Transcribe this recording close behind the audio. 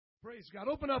Praise God.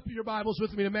 Open up your Bibles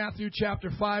with me to Matthew chapter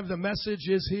 5. The message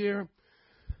is here.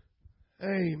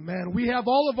 Amen. We have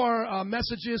all of our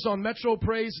messages on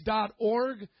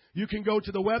metropraise.org. You can go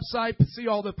to the website, see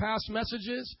all the past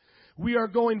messages. We are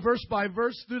going verse by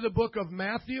verse through the book of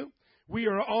Matthew. We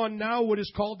are on now what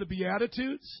is called the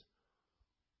Beatitudes.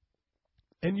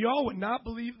 And y'all would not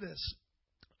believe this.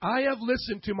 I have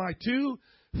listened to my two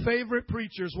favorite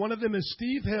preachers. One of them is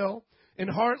Steve Hill in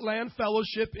Heartland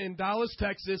Fellowship in Dallas,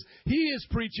 Texas. He is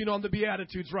preaching on the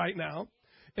Beatitudes right now.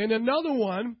 And another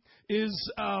one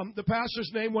is the pastor's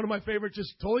name, one of my favorites,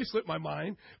 just totally slipped my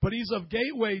mind. But he's of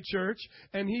Gateway Church,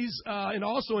 and he's and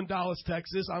also in Dallas,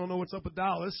 Texas. I don't know what's up with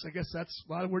Dallas. I guess that's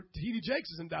a lot of where T.D.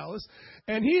 Jakes is in Dallas.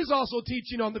 And he's also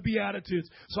teaching on the Beatitudes.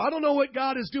 So I don't know what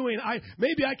God is doing.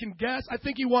 Maybe I can guess. I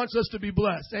think He wants us to be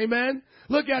blessed. Amen?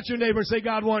 Look at your neighbor and say,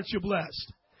 God wants you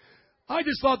blessed. I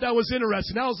just thought that was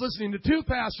interesting. I was listening to two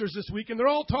pastors this week, and they're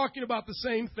all talking about the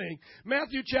same thing.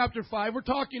 Matthew chapter 5, we're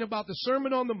talking about the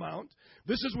Sermon on the Mount.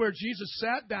 This is where Jesus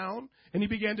sat down, and He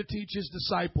began to teach His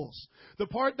disciples. The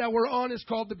part that we're on is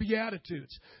called the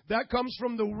Beatitudes. That comes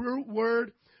from the root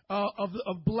word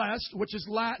of blessed, which is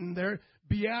Latin there.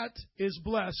 Beat is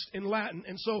blessed in Latin.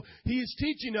 And so He is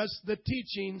teaching us the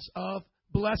teachings of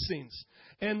blessings.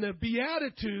 And the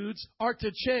Beatitudes are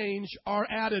to change our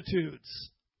attitudes.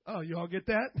 Oh, you all get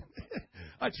that?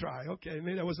 I try. Okay,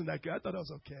 maybe that wasn't that good. I thought I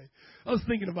was okay. I was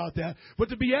thinking about that. But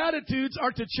the Beatitudes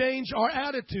are to change our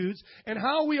attitudes and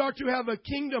how we are to have a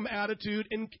kingdom attitude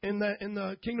in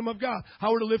the kingdom of God.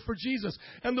 How we're to live for Jesus.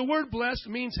 And the word blessed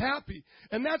means happy.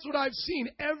 And that's what I've seen.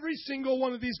 Every single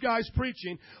one of these guys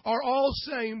preaching are all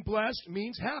saying blessed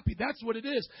means happy. That's what it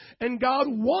is. And God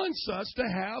wants us to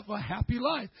have a happy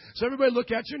life. So everybody look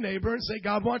at your neighbor and say,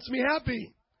 God wants me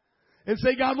happy. And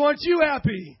say, God wants you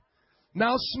happy.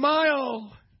 Now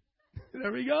smile.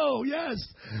 There we go. Yes.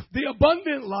 The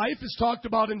abundant life is talked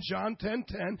about in John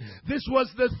 10:10. This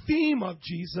was the theme of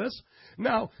Jesus.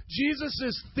 Now,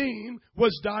 Jesus' theme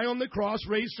was die on the cross,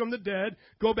 raised from the dead,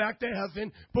 go back to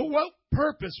heaven. But what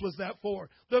purpose was that for?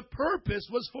 The purpose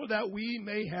was for that we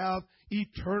may have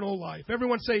eternal life.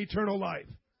 Everyone say eternal life.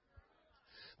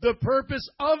 The purpose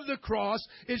of the cross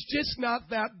is just not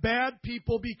that bad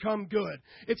people become good.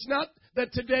 It's not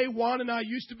that today Juan and I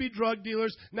used to be drug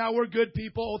dealers, now we're good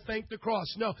people, oh, thank the cross.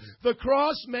 No, the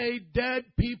cross made dead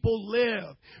people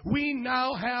live. We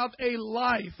now have a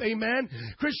life, amen?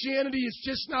 Christianity is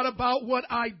just not about what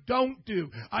I don't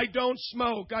do. I don't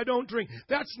smoke, I don't drink.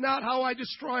 That's not how I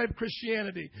describe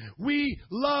Christianity. We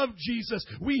love Jesus.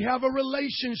 We have a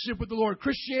relationship with the Lord.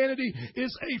 Christianity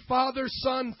is a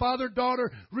father-son, father-daughter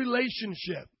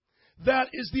relationship. That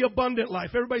is the abundant life.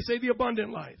 Everybody say the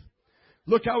abundant life.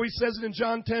 Look how He says it in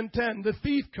John 10:10. The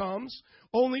thief comes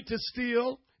only to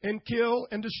steal and kill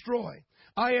and destroy.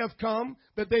 I have come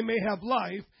that they may have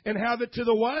life and have it to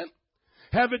the what?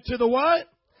 Have it to the what?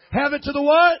 Have it to the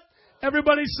what?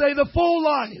 Everybody say the full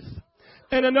life.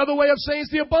 And another way of saying is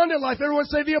the abundant life. Everyone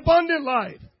say the abundant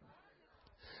life.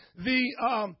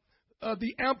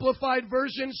 The Amplified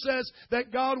Version says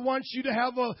that God wants you to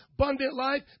have an abundant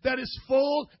life that is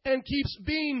full and keeps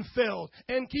being filled,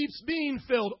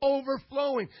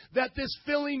 overflowing, that this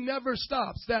filling never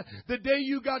stops, that the day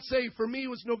you got saved, for me,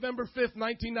 was November 5th,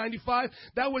 1995.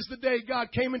 That was the day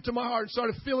God came into my heart and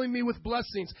started filling me with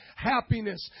blessings,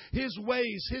 happiness, His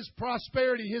ways, His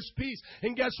prosperity, His peace.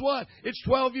 And guess what? It's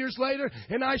 12 years later,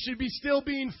 and I should be still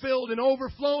being filled and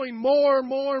overflowing more and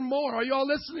more and more. Are you all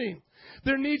listening?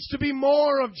 There needs to be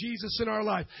more of Jesus in our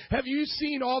life. Have you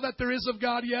seen all that there is of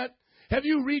God yet? Have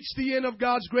you reached the end of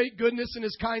God's great goodness and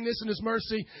His kindness and His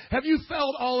mercy? Have you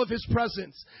felt all of His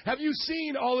presence? Have you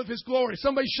seen all of His glory?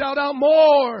 Somebody shout out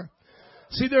more.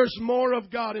 See, there's more of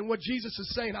God. And what Jesus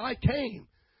is saying, I came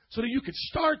so that you could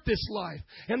start this life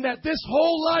and that this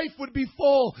whole life would be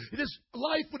full. This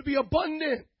life would be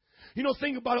abundant. You know,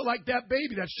 think about it like that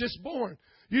baby that's just born.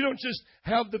 You don't just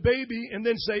have the baby and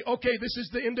then say, okay, this is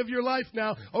the end of your life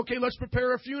now. Okay, let's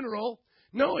prepare a funeral.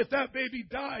 No, if that baby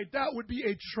died, that would be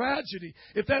a tragedy.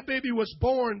 If that baby was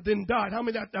born, then died, how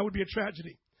many that would be a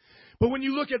tragedy? But when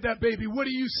you look at that baby, what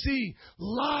do you see?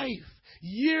 Life,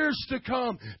 years to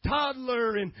come,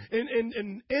 toddler and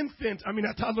infant. I mean,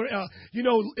 not toddler,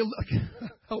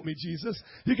 help me, Jesus.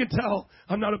 You can tell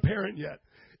I'm not a parent yet.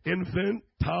 Infant,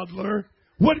 toddler.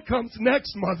 What comes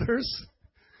next, mothers?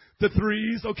 The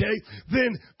threes, okay?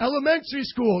 Then elementary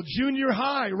school, junior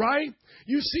high, right?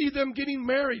 You see them getting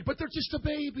married, but they're just a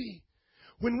baby.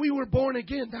 When we were born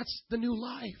again, that's the new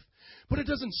life. But it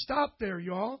doesn't stop there,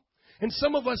 y'all. And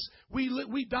some of us,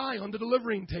 we die on the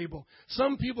delivering table.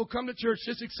 Some people come to church,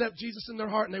 just accept Jesus in their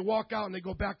heart, and they walk out and they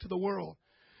go back to the world.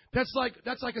 That's like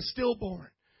a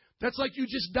stillborn. That's like you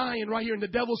just dying right here and the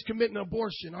devil's committing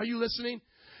abortion. Are you listening?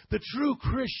 The true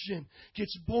Christian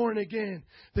gets born again.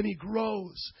 Then he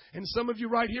grows. And some of you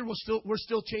right here, we're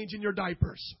still changing your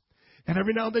diapers. And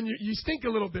every now and then you stink a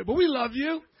little bit. But we love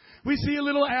you. We see a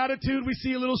little attitude. We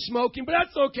see a little smoking. But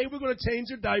that's okay. We're going to change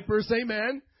your diapers.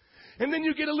 Amen. And then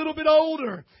you get a little bit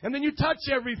older. And then you touch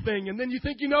everything. And then you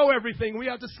think you know everything. We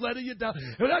have to sled you down.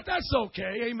 That's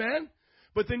okay. Amen.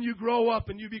 But then you grow up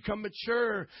and you become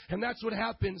mature. And that's what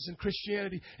happens in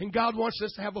Christianity. And God wants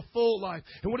us to have a full life.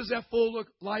 And what does that full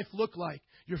life look like?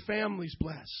 Your family's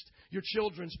blessed. Your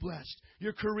children's blessed.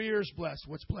 Your career's blessed.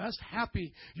 What's blessed?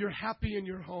 Happy. You're happy in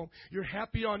your home. You're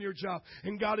happy on your job.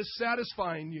 And God is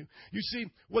satisfying you. You see,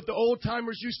 what the old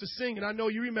timers used to sing, and I know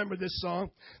you remember this song,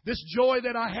 this joy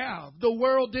that I have, the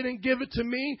world didn't give it to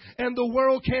me, and the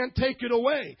world can't take it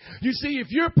away. You see, if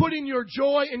you're putting your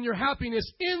joy and your happiness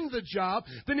in the job,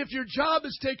 then if your job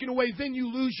is taken away, then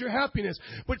you lose your happiness.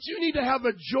 But you need to have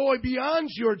a joy beyond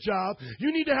your job.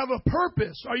 You need to have a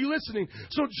purpose. Are you listening?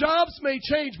 So jobs may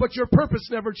change, but your purpose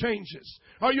never changes.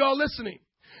 Are you all listening?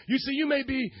 You see, you may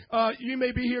be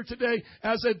here today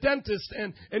as a dentist,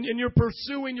 and you're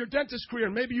pursuing your dentist career.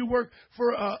 Maybe you work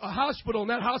for a hospital, and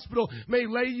that hospital may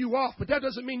lay you off. But that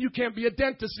doesn't mean you can't be a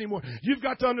dentist anymore. You've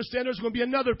got to understand there's going to be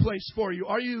another place for you.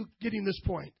 Are you getting this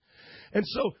point? And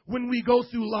so when we go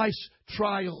through life's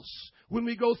trials, when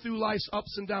we go through life's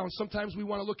ups and downs, sometimes we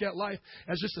want to look at life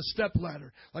as just a step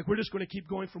ladder. Like we're just going to keep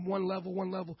going from one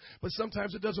level. But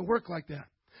sometimes it doesn't work like that.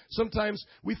 Sometimes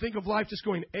we think of life just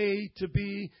going A to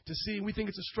B to C, and we think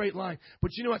it's a straight line.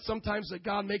 But you know what? Sometimes that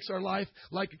God makes our life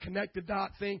like a connected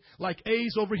dot thing, like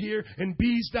A's over here, and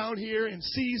B's down here, and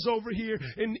C's over here,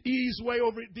 and E's way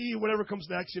over D, whatever comes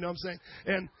next, you know what I'm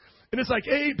saying? And it's like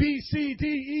A, B, C, D,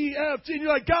 E, F, G, and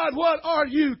you're like, God, what are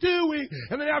you doing?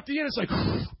 And then after the end, it's like,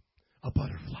 a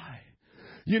butterfly.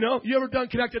 You know? You ever done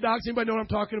connected dots? Anybody know what I'm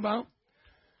talking about?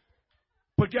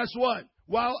 But guess what?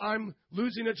 While I'm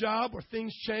losing a job or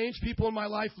things change, people in my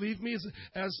life leave me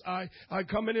as I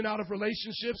come in and out of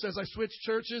relationships, as I switch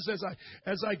churches,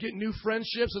 as I get new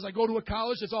friendships, as I go to a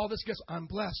college, as all this gets, I'm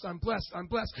blessed.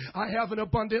 I have an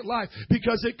abundant life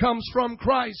because it comes from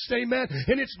Christ. Amen.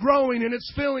 And it's growing and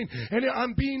it's filling and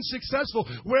I'm being successful.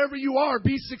 Wherever you are,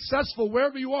 be successful.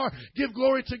 Wherever you are, give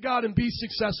glory to God and be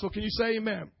successful. Can you say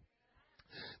amen?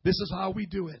 This is how we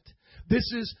do it. This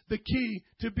is the key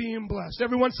to being blessed.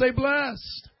 Everyone say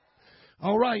blessed.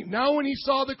 All right. Now when he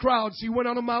saw the crowds, he went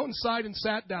on a mountainside and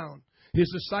sat down. His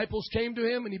disciples came to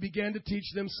him and he began to teach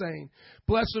them, saying,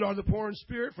 Blessed are the poor in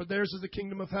spirit, for theirs is the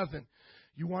kingdom of heaven.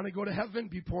 You want to go to heaven?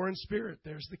 Be poor in spirit.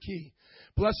 There's the key.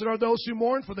 Blessed are those who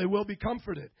mourn, for they will be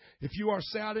comforted. If you are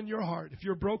sad in your heart, if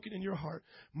you're broken in your heart,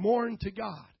 mourn to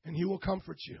God and he will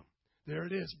comfort you. There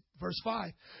it is. Verse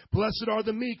 5. Blessed are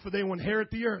the meek, for they will inherit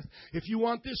the earth. If you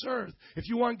want this earth, if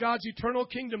you want God's eternal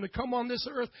kingdom to come on this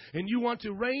earth, and you want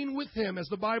to reign with him, as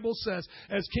the Bible says,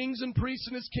 as kings and priests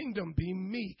in his kingdom, be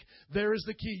meek. There is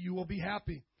the key. You will be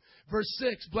happy. Verse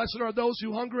 6, blessed are those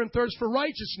who hunger and thirst for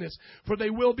righteousness, for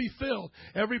they will be filled.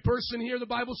 Every person here, the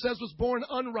Bible says, was born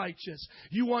unrighteous.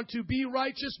 You want to be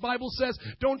righteous? Bible says,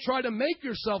 don't try to make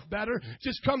yourself better.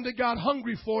 Just come to God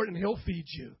hungry for it, and he'll feed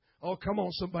you. Oh, come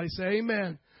on, somebody say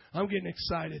amen. I'm getting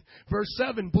excited. Verse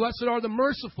 7, blessed are the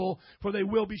merciful, for they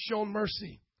will be shown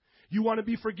mercy. You want to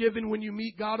be forgiven when you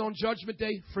meet God on Judgment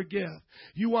Day? Forgive.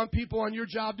 You want people on your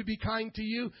job to be kind to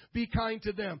you? Be kind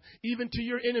to them. Even to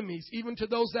your enemies, even to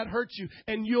those that hurt you,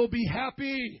 and you'll be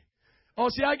happy. Oh,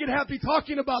 see, I get happy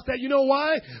talking about that. You know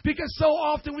why? Because so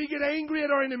often we get angry at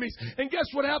our enemies. And guess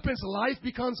what happens? Life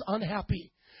becomes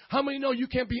unhappy. How many know you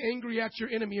can't be angry at your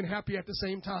enemy and happy at the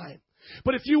same time?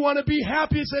 But if you want to be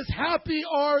happy, it says, happy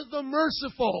are the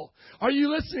merciful. Are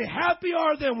you listening? Happy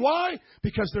are them. Why?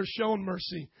 Because they're shown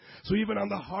mercy. So even on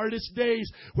the hardest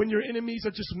days, when your enemies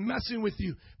are just messing with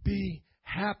you, be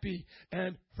happy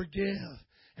and forgive.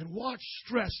 And watch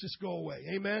stress just go away.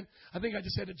 Amen. I think I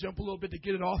just had to jump a little bit to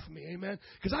get it off of me. Amen.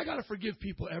 Because I got to forgive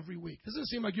people every week. Doesn't it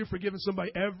seem like you're forgiving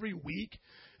somebody every week?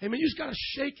 Amen. You just got to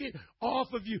shake it off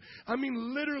of you. I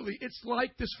mean, literally, it's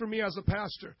like this for me as a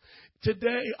pastor.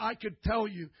 Today, I could tell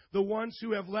you the ones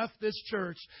who have left this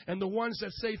church and the ones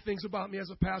that say things about me as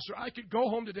a pastor. I could go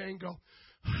home today and go,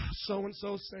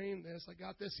 so-and-so saying this. I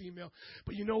got this email.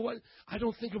 But you know what? I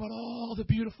don't think about all the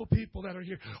beautiful people that are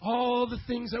here. All the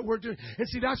things that we're doing. And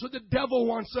see, that's what the devil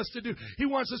wants us to do. He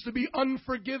wants us to be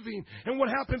unforgiving. And what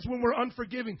happens when we're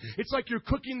unforgiving? It's like you're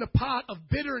cooking the pot of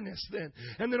bitterness then.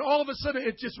 And then all of a sudden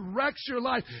it just wrecks your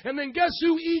life. And then guess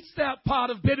who eats that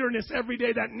pot of bitterness every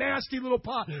day? That nasty little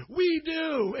pot. We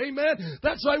do. Amen?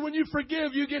 That's why when you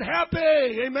forgive, you get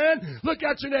happy. Amen? Look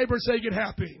at your neighbor and say, get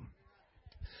happy.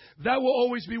 That will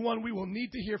always be one we will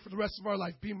need to hear for the rest of our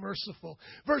life. Be merciful.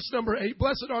 Verse number 8,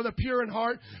 blessed are the pure in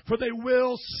heart, for they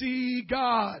will see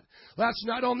God. Last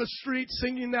night on the street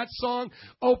singing that song,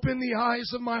 open the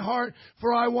eyes of my heart,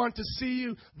 for I want to see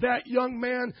you. That young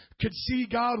man could see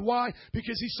God. Why?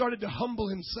 Because he started to humble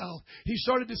himself. He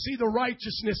started to see the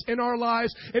righteousness in our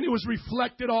lives, and it was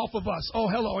reflected off of us. Oh,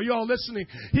 hello. Are you all listening?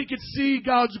 He could see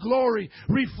God's glory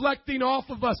reflecting off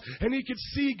of us, and he could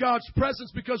see God's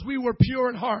presence because we were pure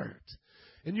in heart.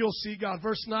 And you'll see God.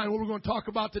 Verse 9, what we're going to talk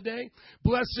about today.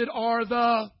 Blessed are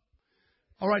the,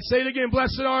 all right, say it again.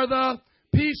 Blessed are the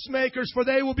peacemakers, for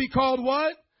they will be called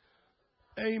what?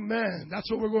 Amen. That's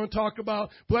what we're going to talk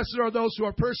about. Blessed are those who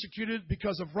are persecuted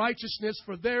because of righteousness,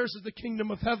 for theirs is the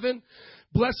kingdom of heaven.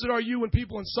 Blessed are you when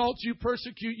people insult you,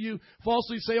 persecute you,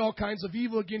 falsely say all kinds of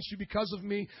evil against you because of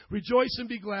me. Rejoice and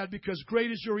be glad, because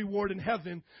great is your reward in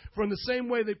heaven. For in the same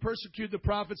way they persecuted the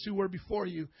prophets who were before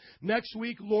you. Next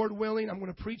week, Lord willing, I'm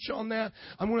going to preach on that.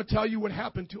 I'm going to tell you what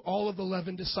happened to all of the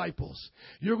 11 disciples.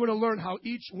 You're going to learn how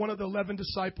each one of the 11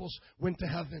 disciples went to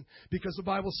heaven, because the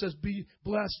Bible says, be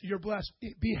blessed, you're blessed.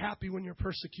 Be happy when you're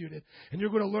persecuted. And you're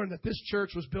going to learn that this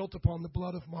church was built upon the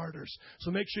blood of martyrs.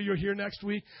 So make sure you're here next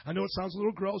week. I know it sounds a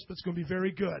little gross, but it's going to be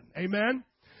very good. Amen?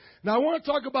 Now I want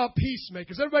to talk about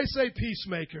peacemakers. Everybody say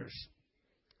peacemakers.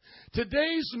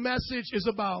 Today's message is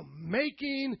about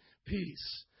making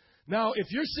peace. Now,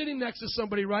 if you're sitting next to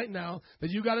somebody right now that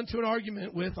you got into an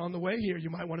argument with on the way here, you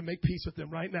might want to make peace with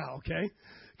them right now, okay?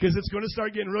 Because it's going to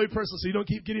start getting really personal, so you don't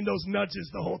keep getting those nudges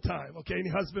the whole time, okay? Any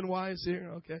husband, wives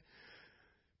here, okay?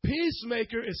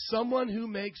 Peacemaker is someone who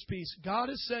makes peace.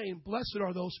 God is saying, blessed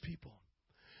are those people.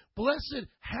 Blessed,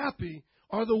 happy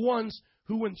are the ones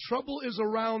who, when trouble is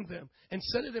around them,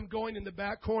 instead of them going in the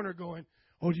back corner going,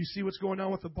 oh, do you see what's going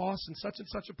on with the boss and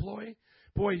such employee?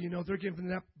 Boy, you know, they're giving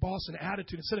that boss an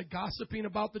attitude. Instead of gossiping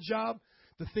about the job,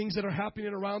 the things that are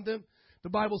happening around them, the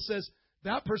Bible says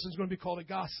that person's going to be called a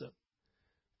gossip.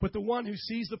 But the one who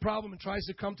sees the problem and tries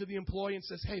to come to the employee and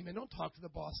says, hey, man, don't talk to the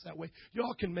boss that way.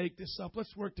 Y'all can make this up.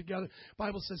 Let's work together. The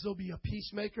Bible says they'll be a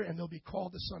peacemaker and they'll be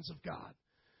called the sons of God.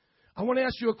 I want to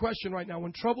ask you a question right now.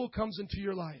 When trouble comes into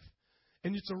your life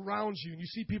and it's around you and you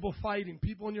see people fighting,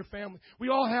 people in your family, we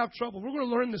all have trouble. We're going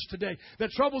to learn this today,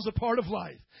 that trouble is a part of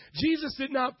life. Jesus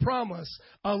did not promise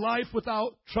a life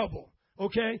without trouble.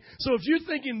 Okay? So if you're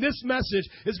thinking this message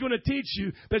is going to teach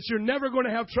you that you're never going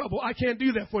to have trouble, I can't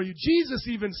do that for you. Jesus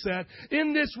even said,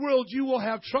 in this world you will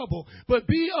have trouble, but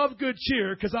be of good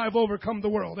cheer because I've overcome the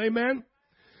world. Amen?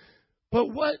 But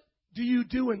what do you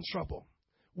do in trouble?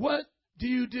 What do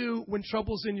you do when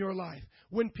trouble's in your life?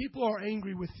 When people are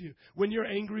angry with you, when you're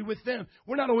angry with them.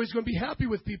 We're not always going to be happy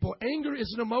with people. Anger is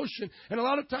an emotion. And a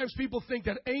lot of times people think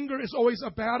that anger is always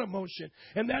a bad emotion.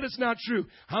 And that is not true.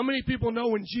 How many people know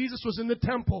when Jesus was in the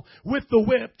temple with the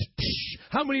whip,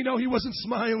 how many know he wasn't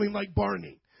smiling like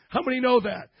Barney? How many know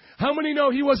that? How many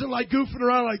know he wasn't like goofing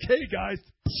around like, hey guys?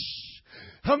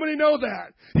 How many know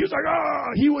that? He was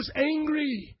like, he was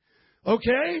angry.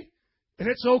 Okay? And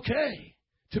it's okay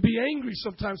to be angry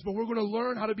sometimes, but we're going to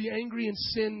learn how to be angry and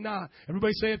sin not.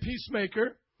 Everybody say a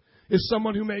peacemaker is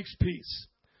someone who makes peace.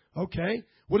 Okay?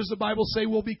 What does the Bible say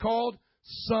we'll be called?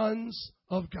 Sons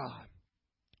of God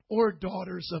or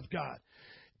daughters of God.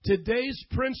 Today's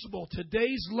principle,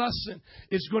 today's lesson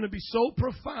is going to be so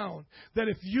profound that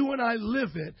if you and I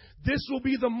live it, this will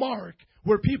be the mark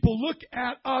where people look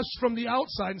at us from the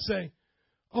outside and say,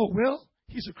 oh, well,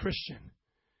 he's a Christian.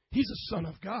 He's a son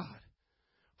of God.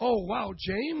 Oh, wow,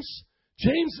 James?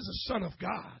 James is a son of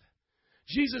God.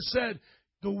 Jesus said,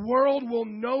 the world will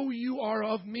know you are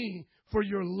of me for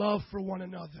your love for one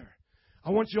another. I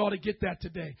want you all to get that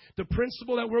today. The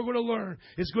principle that we're going to learn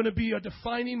is going to be a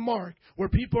defining mark where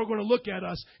people are going to look at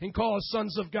us and call us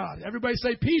sons of God. Everybody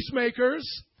say peacemakers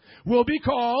will be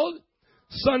called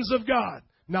sons of God.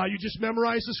 Now, you just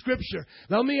memorized the scripture.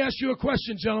 Now, let me ask you a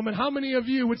question, gentlemen. How many of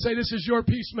you would say this is your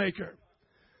peacemaker?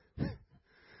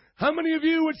 How many of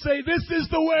you would say, this is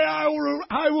the way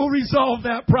I will resolve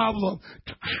that problem?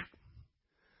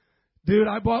 Dude,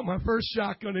 I bought my first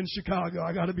shotgun in Chicago.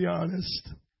 I got to be honest.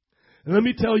 And let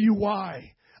me tell you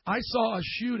why. I saw a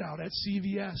shootout at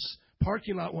CVS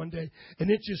parking lot one day, and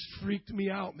it just freaked me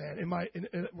out, man.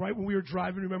 Right when we were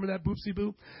driving, remember that boopsie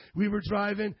boop? We were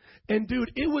driving, and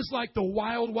dude, it was like the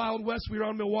wild, wild west. We were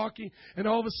on Milwaukee, and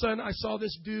all of a sudden, I saw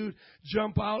this dude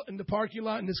jump out in the parking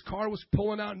lot, and his car was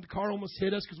pulling out, and the car almost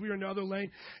hit us because we were in the other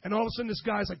lane. And all of a sudden, this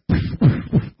guy's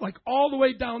like all the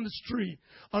way down the street,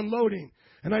 unloading.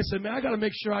 And I said, man, I got to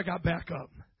make sure I got back up.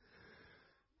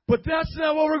 But that's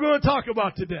not what we're going to talk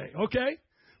about today, okay?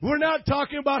 We're not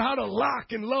talking about how to lock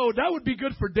and load. That would be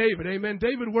good for David. Amen.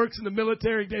 David works in the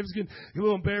military. David's getting a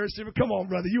little embarrassed. Come on,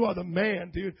 brother. You are the man,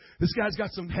 dude. This guy's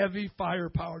got some heavy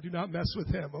firepower. Do not mess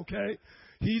with him, okay?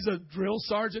 He's a drill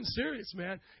sergeant, serious,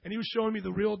 man. And he was showing me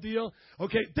the real deal.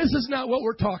 Okay, this is not what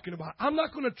we're talking about. I'm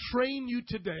not going to train you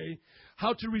today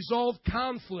how to resolve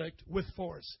conflict with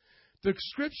force. The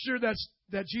scripture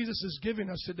that Jesus is giving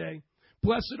us today,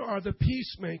 blessed are the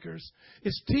peacemakers,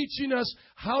 is teaching us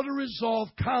how to resolve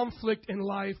conflict in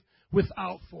life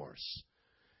without force.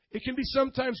 It can be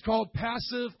sometimes called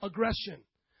passive aggression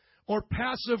or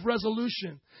passive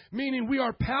resolution, meaning we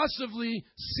are passively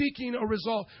seeking a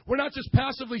result. We're not just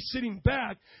passively sitting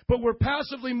back, but we're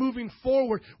passively moving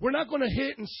forward. We're not going to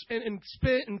hit and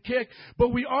spit and kick,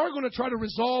 but we are going to try to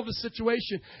resolve the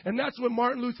situation. And that's what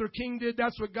Martin Luther King did.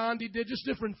 That's what Gandhi did, just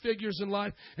different figures in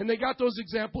life. And they got those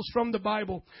examples from the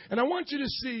Bible. And I want you to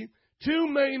see two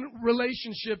main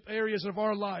relationship areas of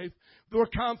our life where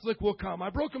conflict will come.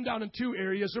 I broke them down in two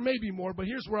areas. There may be more, but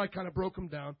here's where I kind of broke them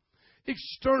down.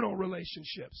 External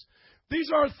relationships.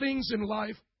 These are things in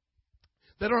life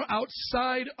that are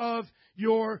outside of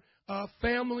your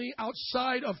family,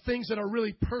 outside of things that are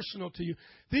really personal to you.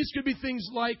 These could be things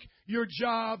like your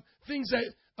job, things that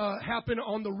happen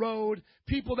on the road,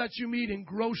 people that you meet in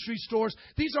grocery stores.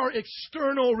 These are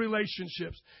external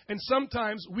relationships. And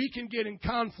sometimes we can get in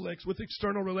conflicts with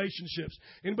external relationships.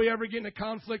 Anybody ever get in a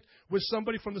conflict with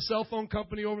somebody from the cell phone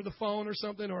company over the phone or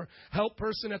something, or help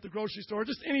person at the grocery store?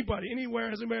 Just anybody,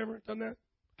 anywhere. Has anybody ever done that?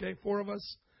 Okay, 4 of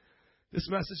us. This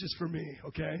message is for me,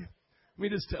 okay? Let me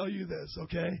just tell you this,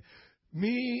 okay?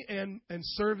 Me and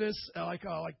service, like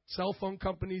cell phone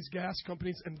companies, gas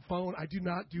companies, and phone, I do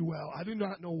not do well. I do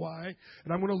not know why,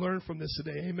 and I'm going to learn from this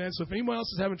today. Amen. So if anyone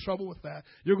else is having trouble with that,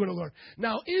 you're going to learn.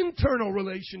 Now, internal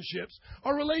relationships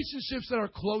are relationships that are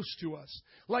close to us,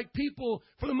 like people,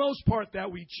 for the most part,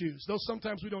 that we choose. Though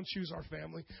sometimes we don't choose our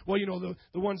family. Well, you know,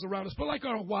 the ones around us, but like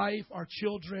our wife, our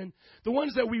children, the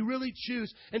ones that we really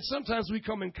choose. And sometimes we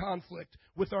come in conflict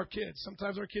with our kids.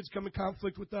 Sometimes our kids come in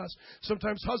conflict with us.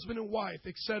 Sometimes husband and wife,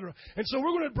 etc. And so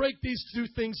we're going to break these two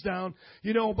things down,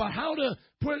 you know, about how to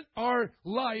put our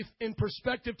life in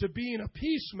perspective to being a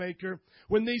peacemaker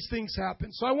when these things happen.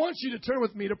 So I want you to turn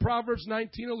with me to Proverbs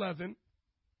 19:11,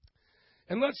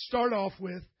 and let's start off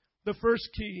with the first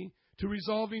key to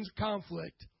resolving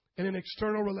conflict in an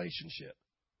external relationship.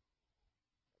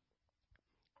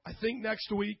 I think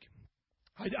next week,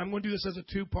 I'm going to do this as a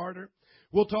two-parter.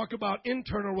 We'll talk about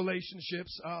internal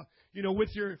relationships, with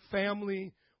your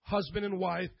family, husband and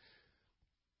wife.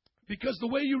 Because the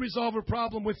way you resolve a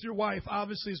problem with your wife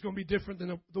obviously is going to be different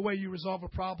than the way you resolve a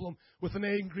problem with an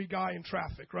angry guy in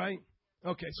traffic, right?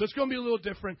 Okay, so it's going to be a little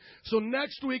different. So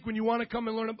next week, when you want to come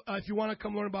and learn, if you want to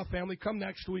come learn about family, come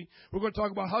next week. We're going to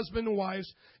talk about husband and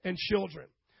wives and children.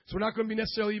 So we're not going to be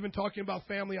necessarily even talking about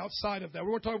family outside of that.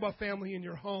 We're going to talk about family in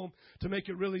your home to make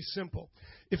it really simple.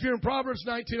 If you're in Proverbs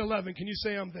 19:11, can you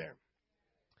say I'm there?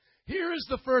 Here is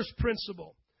the first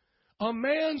principle. A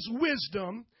man's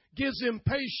wisdom gives him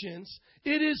patience.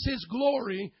 It is his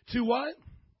glory to what?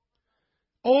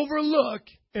 Overlook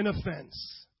an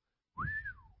offense.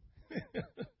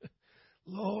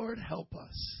 Lord, help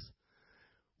us.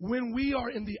 When we are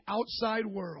in the outside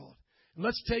world,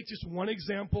 let's take just one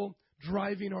example,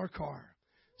 driving our car.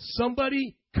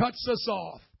 Somebody cuts us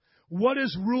off. What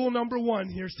is rule number 1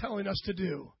 here is telling us to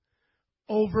do?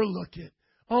 Overlook it.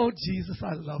 Oh, Jesus,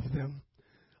 I love them.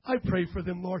 I pray for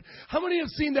them, Lord. How many have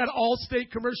seen that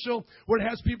Allstate commercial where it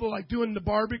has people like doing the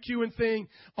barbecuing thing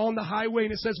on the highway,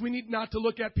 and it says we need not to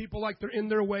look at people like they're in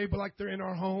their way, but like they're in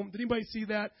our home? Did anybody see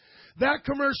that? That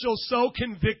commercial so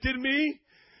convicted me.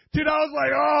 Dude, I was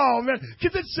like, oh, man.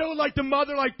 Because it showed like the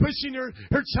mother like pushing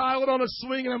her child on a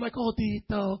swing, and I'm like, oh,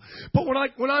 Tito. But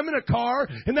when I'm in a car,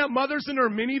 and that mother's in her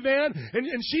minivan,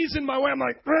 and she's in my way, I'm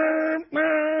like,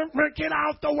 get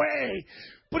out the way.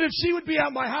 But if she would be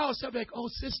at my house, I'd be like, oh,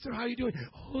 sister, how you doing?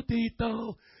 Oh,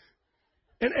 Tito.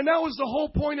 And that was the whole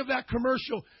point of that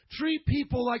commercial. Treat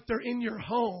people like they're in your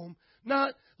home,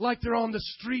 not like they're on the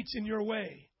streets in your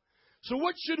way. So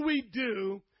what should we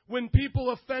do when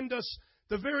people offend us?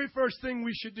 The very first thing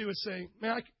we should do is say,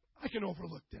 man, I can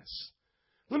overlook this.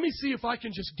 Let me see if I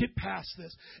can just get past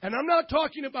this. And I'm not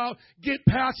talking about get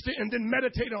past it and then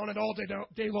meditate on it all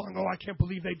day long. Oh, I can't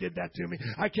believe they did that to me.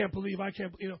 I can't believe.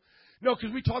 No,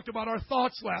 because we talked about our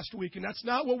thoughts last week, and that's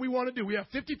not what we want to do. We have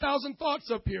 50,000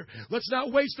 thoughts up here. Let's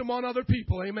not waste them on other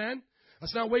people, amen?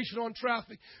 Let's not waste it on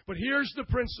traffic. But here's the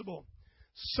principle.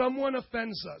 someone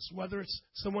offends us, whether it's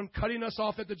someone cutting us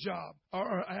off at the job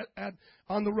or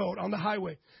on the road, on the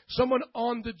highway, someone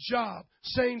on the job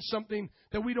saying something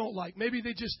that we don't like. Maybe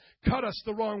they just cut us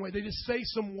the wrong way. They just say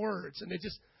some words and they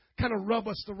just kind of rub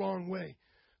us the wrong way.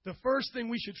 The first thing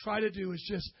we should try to do is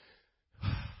just,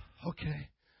 okay,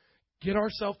 get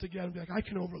ourselves together and be like, I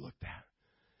can overlook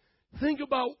that. Think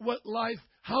about what life,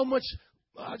 how much,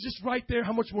 just right there,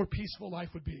 how much more peaceful life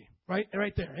would be. Right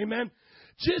there. Amen.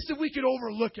 Just if we could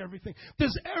overlook everything.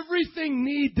 Does everything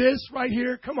need this right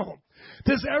here? Come on.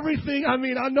 Does everything, I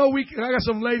know I got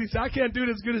some ladies, I can't do it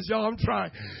as good as y'all, I'm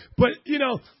trying. But,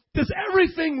 does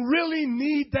everything really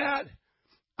need that?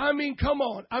 Come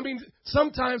on.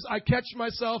 Sometimes I catch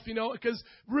myself, because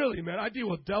really, man, I deal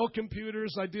with Dell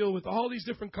computers. I deal with all these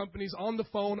different companies on the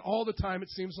phone all the time, it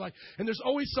seems like. And there's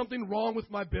always something wrong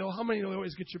with my bill. How many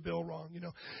always get your bill wrong,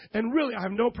 And really, I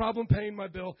have no problem paying my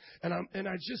bill. And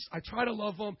I try to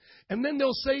love them. And then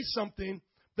they'll say something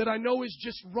that I know is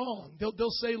just wrong.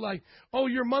 They'll say like, oh,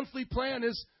 your monthly plan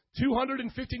is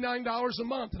 $259 a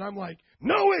month. And I'm like,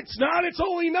 no, it's not. It's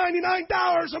only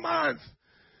 $99 a month.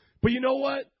 But you know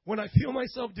what? When I feel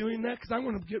myself doing that, because I'm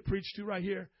going to get preached to right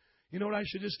here, you know what I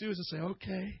should just do is to say,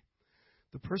 okay,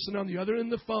 the person on the other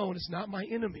end of the phone is not my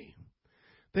enemy.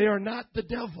 They are not the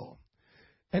devil.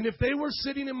 And if they were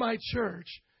sitting in my church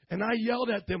and I yelled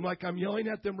at them like I'm yelling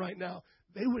at them right now,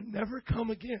 they would never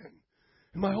come again.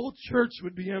 And my whole church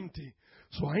would be empty.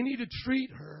 So I need to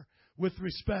treat her with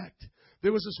respect.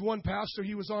 There was this one pastor,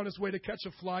 he was on his way to catch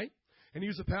a flight. And he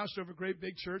was a pastor of a great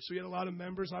big church, so he had a lot of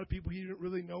members, a lot of people he didn't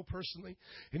really know personally.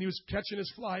 And he was catching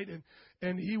his flight,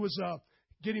 and he was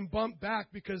getting bumped back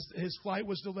because his flight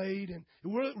was delayed. And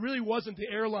it really wasn't the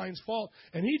airline's fault.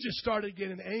 And he just started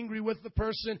getting angry with the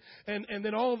person. And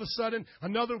then all of a sudden,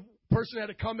 another person had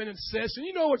to come in and assist. And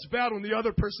you know it's bad when the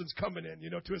other person's coming in,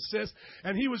 to assist.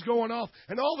 And he was going off.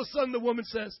 And all of a sudden, the woman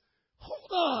says,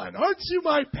 hold on, aren't you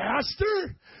my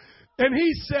pastor? And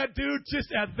he said, dude,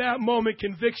 just at that moment,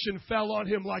 conviction fell on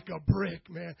him like a brick,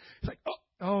 man. He's like,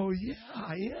 oh yeah,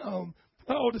 I am.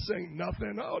 Oh, this ain't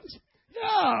nothing.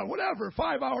 Yeah, whatever.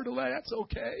 5-hour delay, that's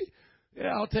okay.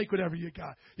 Yeah, I'll take whatever you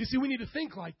got. You see, we need to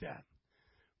think like that.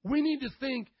 We need to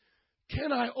think,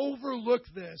 can I overlook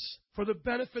this for the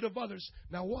benefit of others?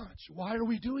 Now watch. Why are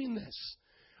we doing this?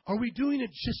 Are we doing it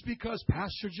just because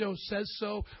Pastor Joe says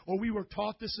so, or we were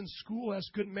taught this in school as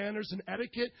good manners and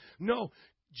etiquette? No.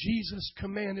 Jesus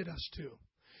commanded us to.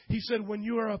 He said, when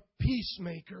you are a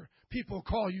peacemaker, people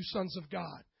call you sons of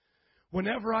God.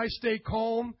 Whenever I stay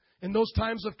calm in those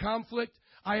times of conflict,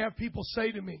 I have people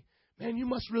say to me, man, you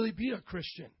must really be a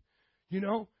Christian,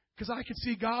 because I can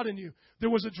see God in you. There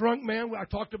was a drunk man I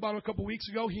talked about a couple weeks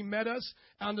ago. He met us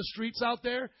on the streets out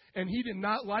there, and he did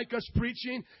not like us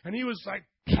preaching, and he was like,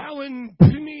 telling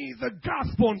me the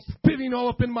gospel and spitting all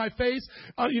up in my face,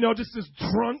 just this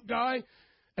drunk guy.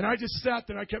 And I just sat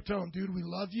there and I kept telling him, dude, we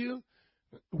love you.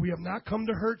 We have not come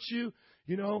to hurt you.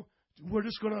 We're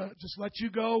just going to just let you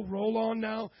go, roll on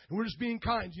now. And we're just being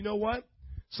kind. You know what?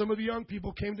 Some of the young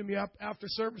people came to me after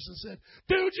service and said,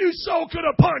 dude, you so could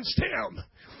have punched him.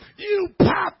 You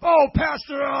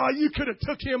pastor, you could have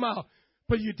took him out.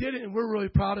 But you did it, and we're really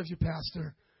proud of you,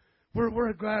 pastor.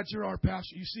 We're glad you're our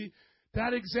pastor. You see,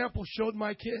 that example showed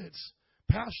my kids.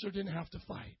 Pastor didn't have to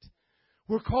fight.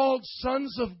 We're called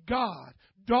sons of God,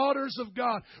 daughters of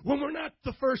God, when we're not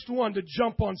the first one to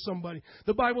jump on somebody.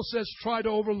 The Bible says try to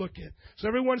overlook it. So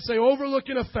everyone say overlook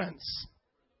an offense.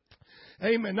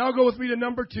 Amen. Now go with me to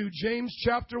number 2, James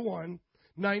chapter 1,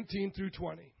 19 through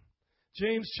 20.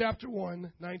 James chapter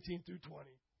 1, 19 through 20.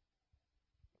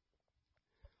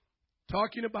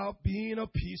 Talking about being a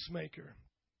peacemaker.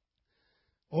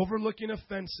 Overlooking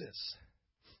offenses.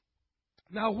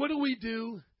 Now what do we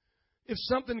do if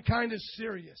something kind of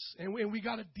serious and we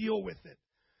got to deal with it?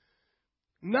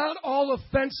 Not all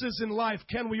offenses in life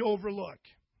can we overlook.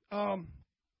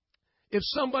 If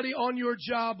somebody on your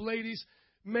job, ladies,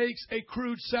 makes a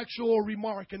crude sexual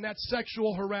remark, and that's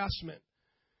sexual harassment,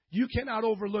 you cannot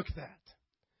overlook that.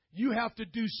 You have to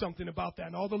do something about that.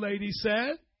 And all the ladies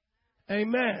said,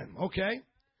 amen. Okay?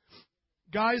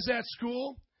 Guys at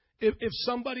school, if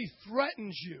somebody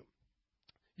threatens you,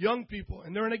 young people,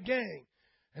 and they're in a gang,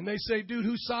 and they say, dude,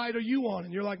 whose side are you on?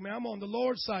 And you're like, man, I'm on the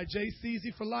Lord's side.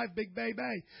 JCZ for life, big baby.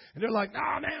 And they're like,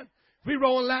 nah, man, we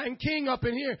rolling Latin King up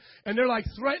in here. And they're like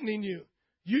threatening you.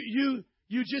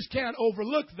 You just can't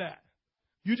overlook that.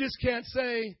 You just can't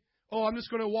say, oh, I'm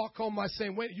just going to walk home my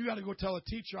same way. You got to go tell a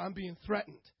teacher I'm being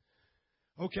threatened.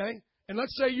 Okay? And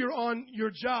let's say you're on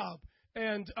your job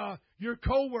and your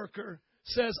coworker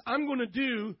says, I'm going to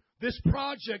do this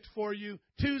project for you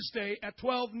Tuesday at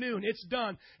 12 noon. It's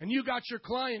done. And you got your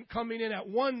client coming in at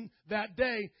 1 that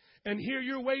day. And here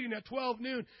you're waiting at 12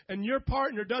 noon, and your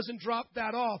partner doesn't drop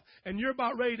that off, and you're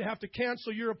about ready to have to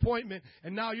cancel your appointment,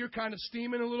 and now you're kind of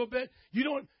steaming a little bit.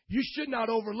 You should not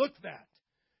overlook that.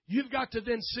 You've got to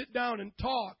then sit down and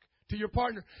talk to your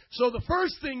partner. So the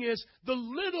first thing is the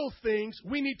little things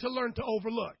we need to learn to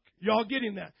overlook. Y'all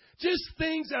getting that? Just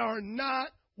things that are not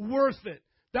worth it.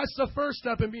 That's the first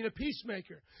step in being a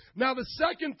peacemaker. Now, the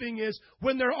second thing is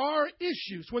when there are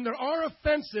issues, when there are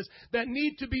offenses that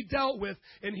need to be dealt with,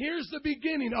 and here's the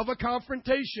beginning of a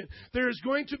confrontation. There is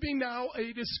going to be now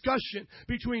a discussion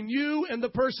between you and the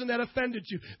person that offended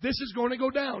you. This is going to go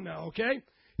down now, okay?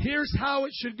 Here's how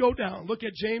it should go down. Look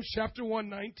at James chapter 1,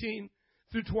 19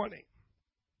 through 20.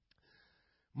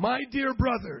 My dear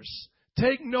brothers,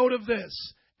 take note of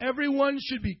this. Everyone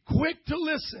should be quick to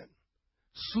listen,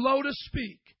 slow to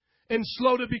speak, and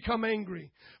slow to become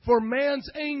angry. For man's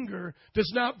anger does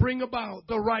not bring about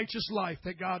the righteous life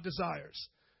that God desires.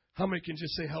 How many can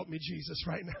just say, help me, Jesus,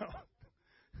 right now?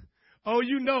 Oh,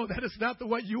 you know that is not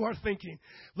what you are thinking.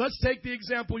 Let's take the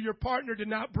example. Your partner did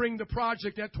not bring the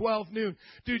project at 12 noon.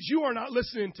 Dude, you are not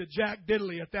listening to Jack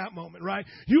Diddley at that moment, right?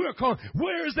 You are calling,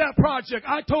 where is that project?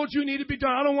 I told you it needed to be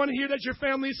done. I don't want to hear that your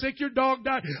family is sick, your dog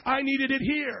died. I needed it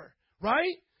here,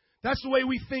 right? That's the way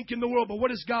we think in the world. But what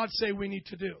does God say we need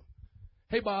to do?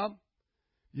 Hey, Bob.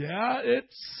 Yeah,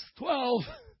 it's 12.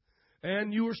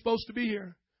 And you were supposed to be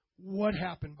here. What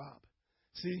happened, Bob?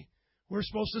 See, we're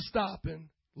supposed to stop and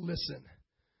listen.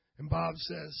 And Bob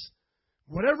says,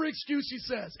 whatever excuse he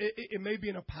says, it may be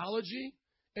an apology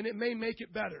and it may make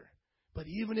it better. But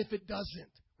even if it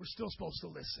doesn't, we're still supposed to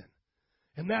listen.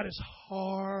 And that is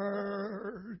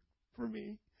hard for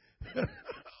me.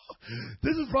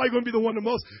 This is probably going to be the one the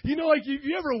most. You know, like, if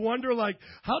you ever wonder, like,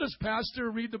 how does pastor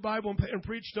read the Bible and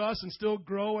preach to us and still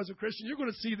grow as a Christian? You're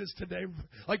going to see this today,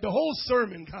 like the whole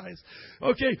sermon, guys.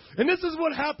 Okay, and this is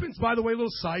what happens, by the way, a little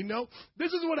side note.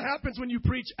 This is what happens when you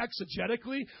preach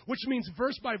exegetically, which means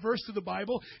verse by verse to the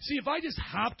Bible. See, if I just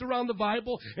hopped around the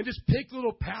Bible and just picked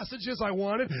little passages I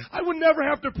wanted, I would never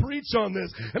have to preach on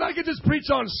this. And I could just preach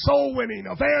on soul winning,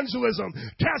 evangelism,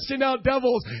 casting out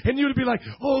devils, and you'd be like,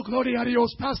 oh, gloria a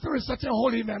Dios, pastor is such a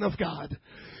holy man of God.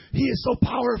 He is so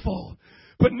powerful.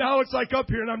 But now it's like up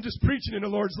here and I'm just preaching and the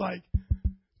Lord's like,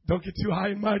 don't get too high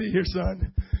and mighty here,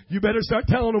 son. You better start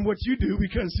telling them what you do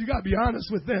because you got to be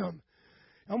honest with them.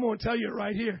 I'm going to tell you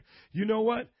right here. You know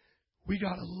what? We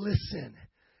got to listen.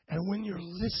 And when you're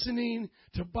listening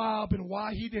to Bob and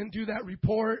why he didn't do that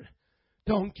report,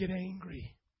 don't get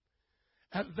angry.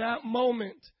 At that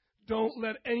moment, don't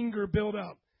let anger build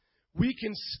up. We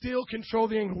can still control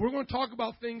the anger. We're going to talk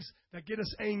about things that get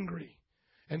us angry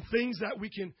and things that we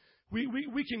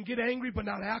can get angry but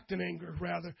not act in anger,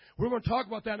 rather. We're going to talk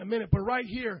about that in a minute. But right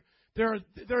here, there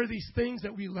are these things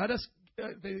that we let us,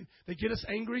 they get us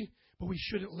angry, but we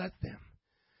shouldn't let them.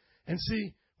 And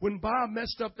see, when Bob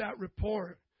messed up that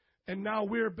report and now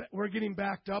we're getting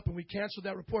backed up and we canceled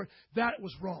that report, that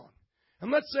was wrong.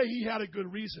 And let's say he had a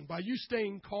good reason. By you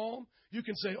staying calm, you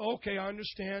can say, okay, I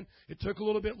understand. It took a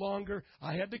little bit longer.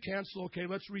 I had to cancel. Okay,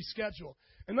 let's reschedule.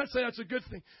 And let's say that's a good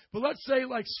thing. But let's say,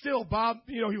 like, still, Bob,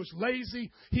 he was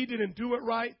lazy. He didn't do it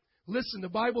right. Listen, the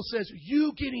Bible says,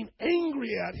 you getting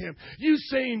angry at him. You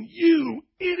saying, you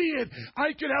idiot,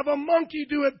 I could have a monkey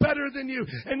do it better than you.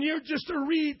 And you're just a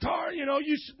retard.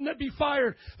 You should be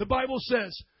fired. The Bible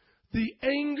says, the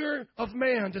anger of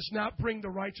man does not bring the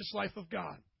righteous life of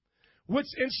God.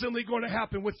 What's instantly going to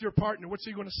happen with your partner? What's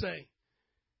he going to say?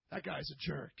 That guy's a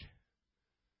jerk.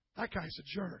 That guy's a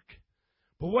jerk.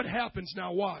 But what happens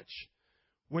now, watch.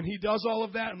 When he does all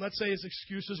of that, and let's say his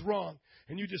excuse is wrong,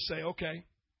 and you just say, okay,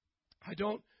 I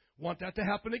don't want that to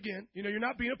happen again. You're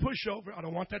not being a pushover. I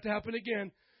don't want that to happen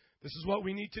again. This is what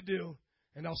we need to do,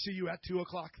 and I'll see you at 2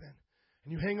 o'clock then.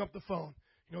 And you hang up the phone.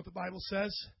 You know what the Bible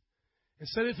says?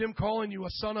 Instead of him calling you a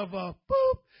son of a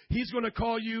boop, he's going to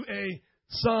call you a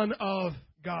son of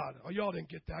God. Oh, y'all didn't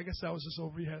get that. I guess that was just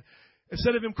over your head.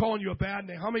 Instead of him calling you a bad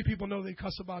name, how many people know they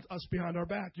cuss about us behind our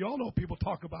back? You all know people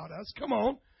talk about us. Come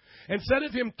on. Instead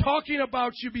of him talking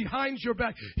about you behind your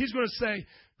back, he's going to say,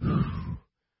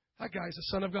 that guy's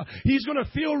a son of God. He's going to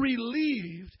feel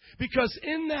relieved because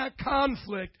in that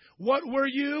conflict, what were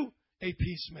you? A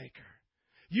peacemaker.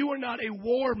 You are not a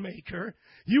war maker.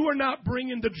 You are not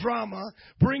bringing the drama,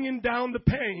 bringing down the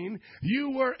pain.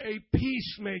 You were a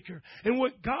peacemaker. And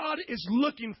what God is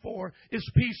looking for is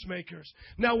peacemakers.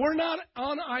 Now, we're not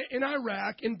in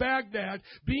Iraq, in Baghdad,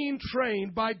 being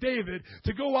trained by David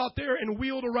to go out there and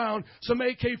wield around some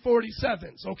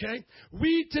AK-47s, okay?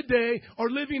 We today are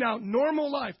living out normal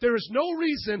life. There is no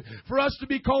reason for us to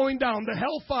be calling down the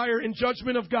hellfire and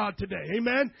judgment of God today.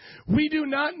 Amen? We do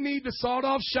not need the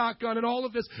sawed-off shotgun and all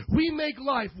of this. We make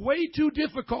life way too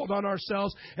difficult on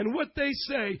ourselves, and what they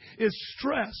say is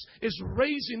stress is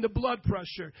raising the blood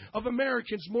pressure of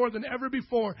Americans more than ever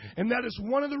before, and that is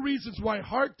one of the reasons why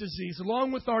heart disease,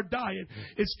 along with our diet,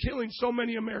 is killing so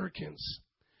many Americans.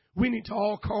 We need to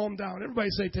all calm down. Everybody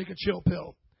say, take a chill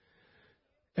pill.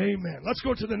 Amen. Let's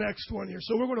go to the next one here.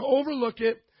 So we're going to overlook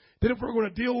it. Then if we're going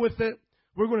to deal with it,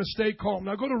 we're going to stay calm.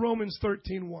 Now go to Romans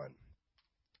 13:1.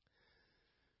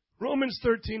 Romans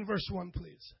 13, verse 1,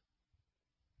 please.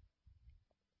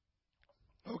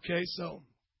 Okay, so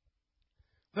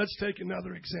let's take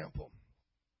another example.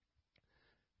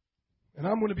 And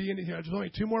I'm going to be in here. There's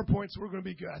only 2 more points. We're going to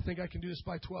be good. I think I can do this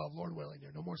by 12, Lord willing.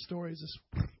 Here, no more stories.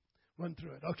 Just run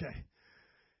through it. Okay.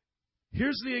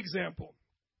 Here's the example.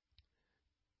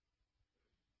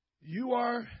 You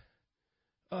are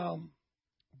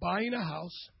buying a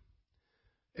house,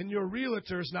 and your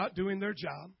realtor is not doing their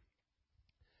job.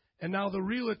 And now the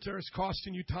realtor is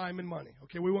costing you time and money.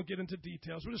 Okay, we won't get into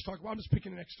details. We'll just talk about, I'm just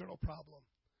picking an external problem.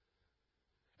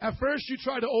 At first, you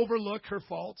try to overlook her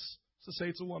faults. So say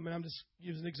it's a woman. I'm just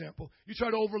using an example. You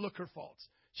try to overlook her faults.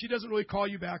 She doesn't really call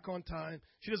you back on time.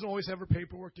 She doesn't always have her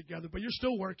paperwork together, but you're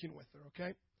still working with her,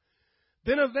 okay?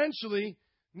 Then eventually,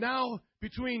 now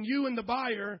between you and the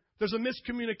buyer, there's a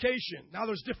miscommunication. Now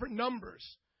there's different numbers.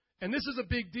 And this is a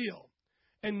big deal.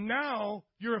 And now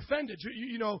you're offended.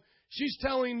 You know, she's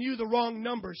telling you the wrong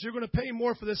numbers. You're going to pay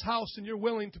more for this house than you're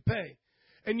willing to pay.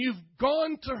 And you've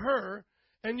gone to her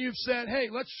and you've said, hey,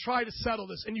 let's try to settle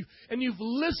this. And you've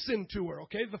listened to her,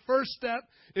 okay? The first step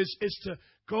is to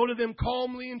go to them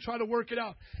calmly and try to work it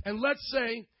out. And let's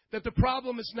say that the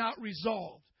problem is not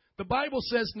resolved. The Bible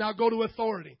says now go to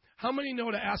authority. How many know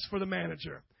to ask for the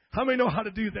manager? How many know how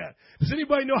to do that? Does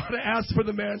anybody know how to ask for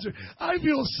the manager? I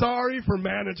feel sorry for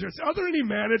managers. Are there any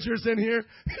managers in here?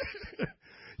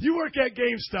 You work at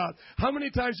GameStop. How many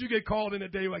times you get called in a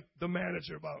day like the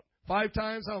manager? About 5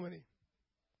 times? How many?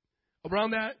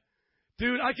 Around that?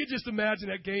 Dude, I could just imagine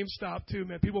at GameStop too,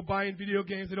 man. People buying video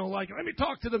games, they don't like it. Let me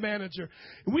talk to the manager.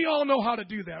 We all know how to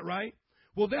do that, right?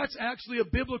 Well, that's actually a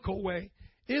biblical way.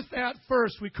 If at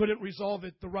first we couldn't resolve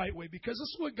it the right way, because this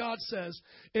is what God says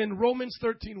in Romans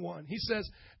 13:1. He says,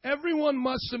 everyone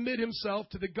must submit himself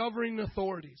to the governing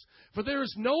authorities. For there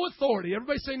is no authority,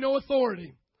 everybody say no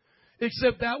authority,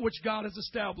 except that which God has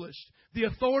established. The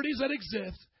authorities that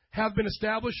exist have been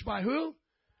established by who?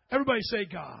 Everybody say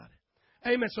God.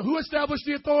 Amen. So who established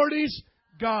the authorities?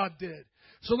 God did.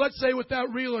 So let's say with that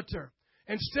realtor,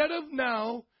 instead of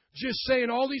now just saying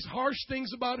all these harsh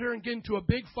things about her and getting into a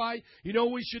big fight, you know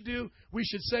what we should do? We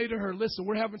should say to her, listen,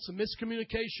 we're having some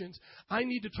miscommunications. I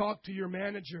need to talk to your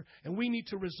manager, and we need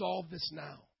to resolve this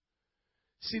now.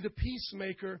 See, the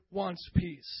peacemaker wants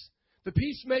peace. The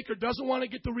peacemaker doesn't want to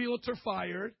get the realtor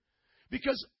fired,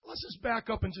 because let's just back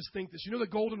up and just think this. You know the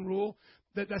golden rule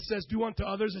that says do unto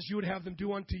others as you would have them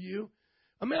do unto you?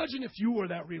 Imagine if you were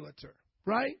that realtor,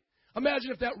 right?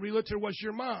 Imagine if that realtor was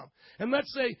your mom. And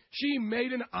let's say she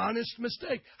made an honest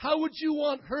mistake. How would you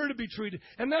want her to be treated?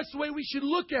 And that's the way we should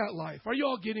look at life. Are you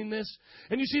all getting this?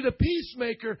 And you see, the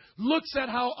peacemaker looks at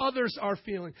how others are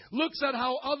feeling, looks at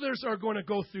how others are going to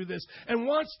go through this, and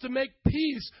wants to make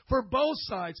peace for both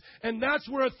sides. And that's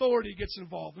where authority gets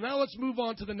involved. Now let's move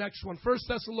on to the next one. 1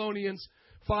 Thessalonians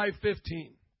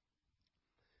 5:15.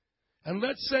 And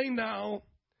let's say now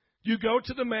you go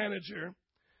to the manager,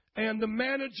 and the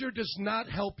manager does not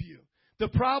help you. The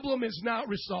problem is not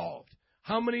resolved.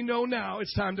 How many know now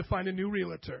it's time to find a new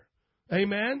realtor?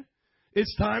 Amen?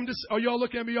 It's time to... Are y'all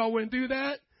looking at me? Y'all wouldn't do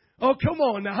that? Oh, come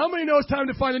on now. How many know it's time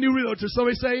to find a new realtor?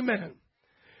 Somebody say amen.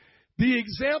 The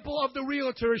example of the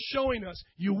realtor is showing us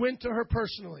you went to her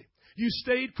personally. You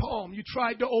stayed calm. You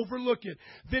tried to overlook it.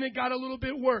 Then it got a little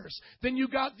bit worse. Then you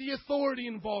got the authority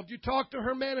involved. You talked to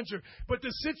her manager. But the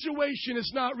situation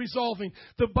is not resolving.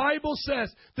 The Bible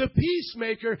says the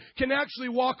peacemaker can actually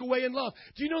walk away in love.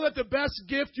 Do you know that the best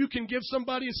gift you can give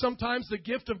somebody is sometimes the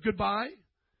gift of goodbye?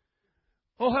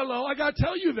 Oh, hello. I got to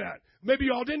tell you that. Maybe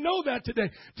y'all didn't know that today.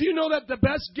 Do you know that the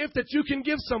best gift that you can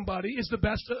give somebody is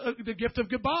the gift of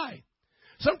goodbye?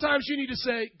 Sometimes you need to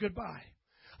say goodbye.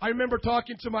 I remember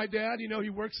talking to my dad. You know, he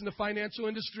works in the financial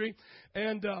industry,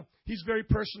 and he's very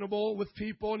personable with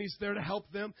people, and he's there to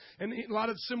help them. And a lot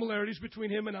of similarities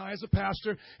between him and I as a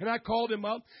pastor. And I called him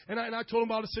up, and I told him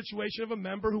about a situation of a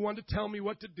member who wanted to tell me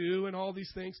what to do and all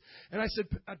these things. And I said,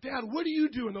 Dad, what do you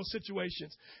do in those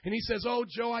situations? And he says, oh,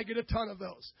 Joe, I get a ton of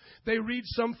those. They read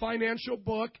some financial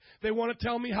book. They want to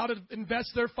tell me how to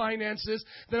invest their finances.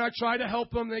 Then I try to help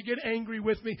them. They get angry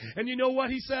with me. And you know what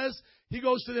he says? He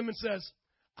goes to them and says,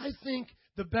 I think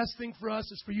the best thing for us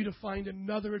is for you to find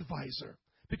another advisor,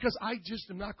 because I just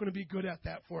am not going to be good at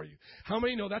that for you. How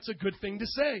many know that's a good thing to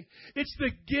say? It's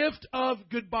the gift of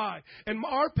goodbye. And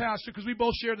our pastor, because we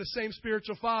both share the same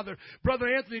spiritual father, Brother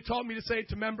Anthony taught me to say it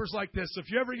to members like this. So if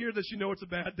you ever hear this, you know it's a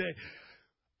bad day.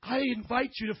 I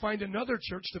invite you to find another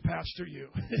church to pastor you.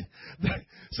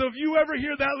 So if you ever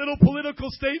hear that little political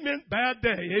statement, bad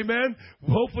day, amen?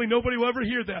 Hopefully nobody will ever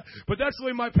hear that. But that's the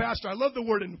way my pastor, I love the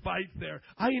word invite there.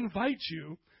 I invite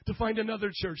you to find another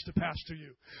church to pastor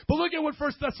you. But look at what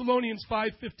 1 Thessalonians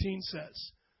 5:15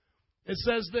 says. It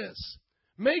says this,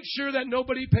 make sure that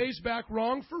nobody pays back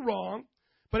wrong for wrong,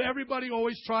 but everybody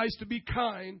always tries to be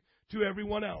kind to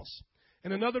everyone else.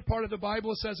 And another part of the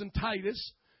Bible, it says in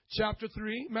Titus, Chapter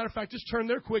 3. Matter of fact, just turn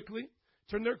there quickly.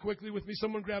 Turn there quickly with me.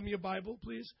 Someone grab me a Bible,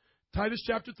 please. Titus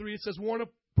chapter 3. It says, warn a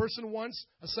person once,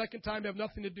 a second time, have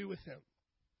nothing to do with him.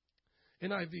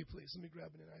 NIV, please. Let me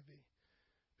grab an NIV.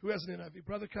 Who has an NIV?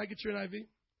 Brother, can I get your NIV? Is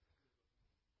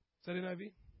that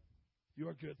NIV? You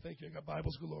are good. Thank you. I got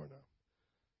Bibles galore now.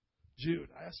 Jude,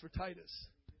 I asked for Titus.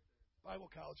 Bible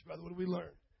college, brother. What did we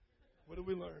learn? What did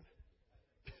we learn?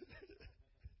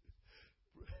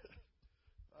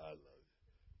 I love it.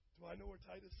 Do I know where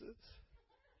Titus is?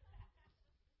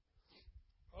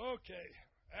 Okay.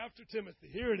 After Timothy.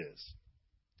 Here it is.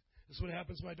 This is what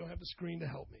happens when I don't have the screen to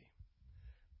help me.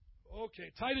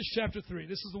 Okay. Titus chapter 3.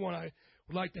 This is the one I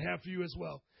would like to have for you as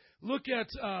well. Look at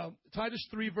Titus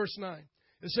 3 verse 9.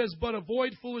 It says, but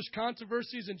avoid foolish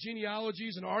controversies and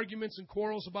genealogies and arguments and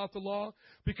quarrels about the law,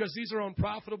 because these are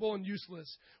unprofitable and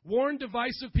useless. Warn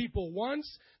divisive people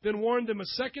once, then warn them a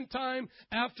second time.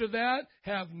 After that,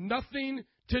 have nothing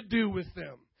to do with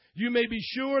them. You may be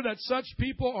sure that such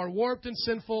people are warped and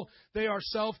sinful. They are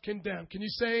self-condemned. Can you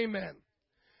say amen?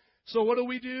 So what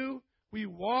do? We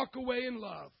walk away in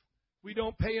love. We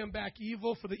don't pay them back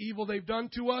evil for the evil they've done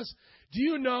to us. Do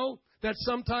you know that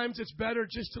sometimes it's better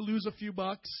just to lose a few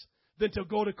bucks than to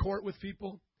go to court with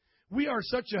people? We are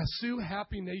such a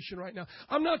sue-happy nation right now.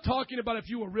 I'm not talking about if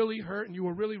you were really hurt and you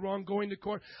were really wrong going to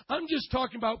court. I'm just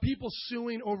talking about people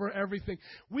suing over everything.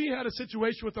 We had a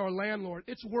situation with our landlord.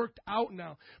 It's worked out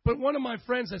now. But one of my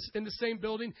friends that's in the same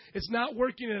building is not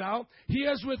working it out. He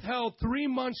has withheld 3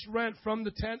 months' rent from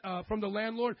the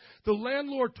landlord. The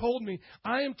landlord told me,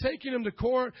 I am taking him to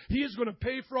court. He is going to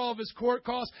pay for all of his court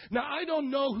costs. Now, I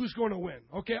don't know who's going to win.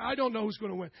 Okay, I don't know who's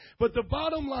going to win. But the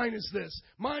bottom line is this.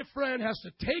 My friend has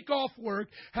to take off work,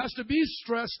 has to be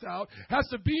stressed out, has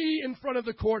to be in front of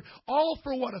the court, all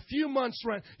for what? A few months'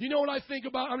 rent. You know what I think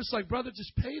about? I'm just like, brother,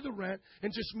 just pay the rent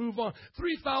and just move on.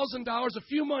 $3,000, a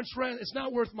few months' rent, it's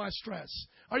not worth my stress.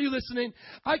 Are you listening?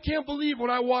 I can't believe when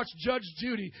I watch Judge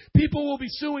Judy, people will be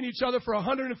suing each other for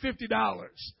 $150.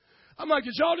 I'm like,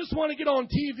 did y'all just want to get on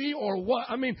TV or what?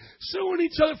 I mean, suing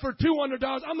each other for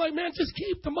 $200. I'm like, man, just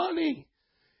keep the money.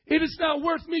 It is not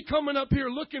worth me coming up here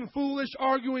looking foolish,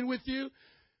 arguing with you.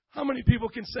 How many people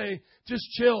can say, just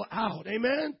chill out?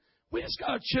 Amen? We just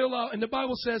got to chill out. And the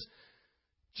Bible says,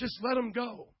 just let them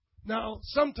go. Now,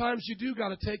 sometimes you do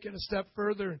got to take it a step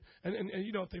further. And,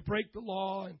 you know, if they break the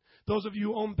law, and those of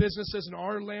you who own businesses and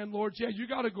are landlords, yeah, you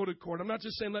got to go to court. I'm not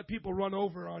just saying let people run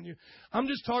over on you. I'm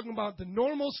just talking about the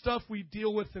normal stuff we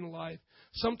deal with in life.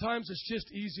 Sometimes it's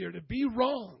just easier to be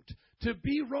wronged,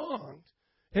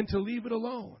 and to leave it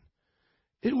alone.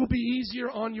 It will be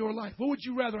easier on your life. What would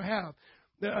you rather have?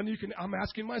 And I'm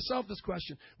asking myself this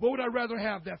question. What would I rather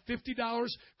have, that $50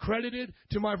 credited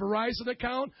to my Verizon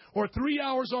account, or 3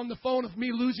 hours on the phone of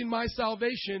me losing my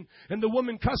salvation and the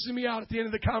woman cussing me out at the end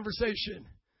of the conversation?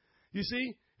 You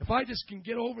see, if I just can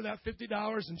get over that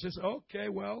 $50 and just, okay,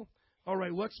 well, all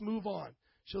right, let's move on.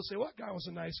 She'll say, well, that guy was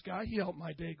a nice guy. He helped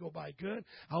my day go by good.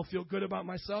 I'll feel good about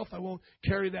myself. I won't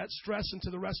carry that stress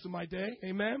into the rest of my day.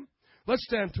 Amen? Let's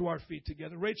stand to our feet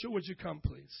together. Rachel, would you come,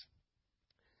 please?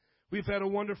 We've had a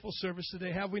wonderful service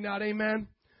today, have we not? Amen?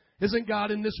 Isn't God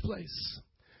in this place?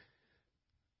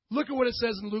 Look at what it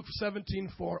says in Luke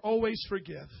 17:4. Always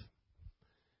forgive.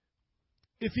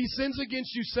 If he sins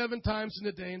against you 7 times in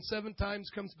a day and 7 times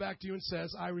comes back to you and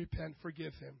says, I repent,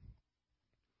 forgive him.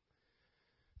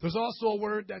 There's also a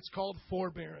word that's called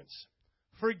forbearance.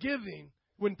 Forgiving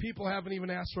when people haven't even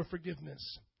asked for forgiveness.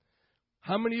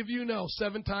 How many of you know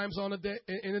 7 times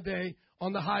in a day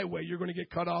on the highway you're going to get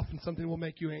cut off and something will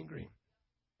make you angry?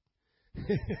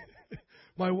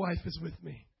 My wife is with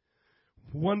me.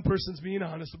 One person's being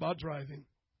honest about driving.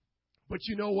 But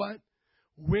you know what?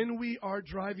 When we are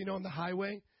driving on the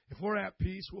highway, if we're at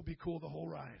peace, we'll be cool the whole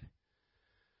ride.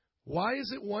 Why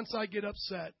is it once I get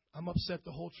upset, I'm upset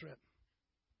the whole trip?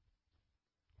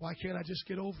 Why can't I just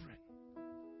get over it?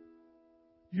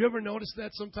 You ever notice that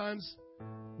sometimes?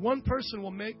 One person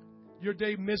will make your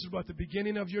day miserable at the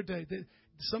beginning of your day.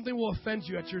 Something will offend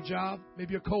you at your job,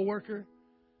 maybe a coworker,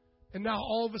 and now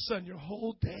all of a sudden your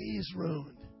whole day is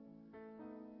ruined.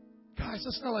 Guys,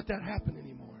 let's not let that happen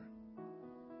anymore.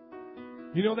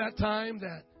 You know that time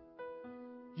that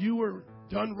you were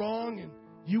done wrong and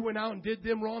you went out and did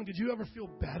them wrong? Did you ever feel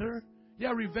better?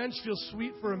 Yeah, revenge feels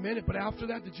sweet for a minute, but after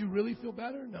that, did you really feel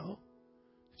better? No.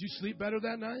 Did you sleep better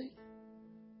that night?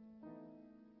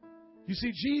 You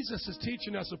see, Jesus is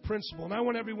teaching us a principle, and I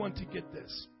want everyone to get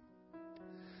this.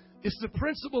 It's the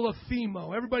principle of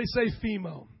FEMO. Everybody say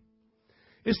FEMO.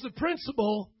 It's the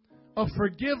principle of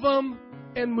forgive them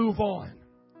and move on.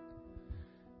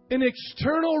 In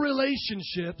external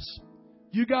relationships,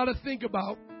 you got to think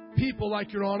about people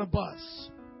like you're on a bus.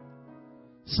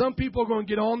 Some people are going to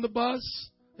get on the bus,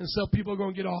 and some people are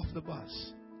going to get off the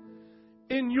bus.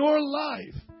 In your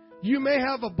life, you may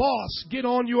have a boss get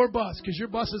on your bus, because your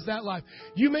bus is that life.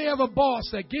 You may have a boss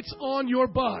that gets on your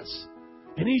bus,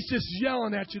 and he's just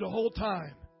yelling at you the whole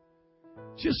time.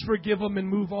 Just forgive him and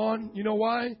move on. You know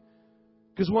why?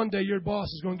 Because one day your boss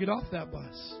is going to get off that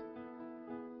bus.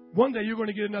 One day you're going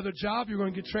to get another job. You're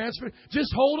going to get transferred.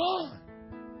 Just hold on.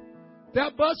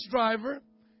 That bus driver,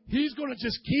 he's going to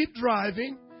just keep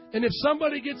driving. And if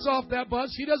somebody gets off that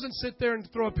bus, he doesn't sit there and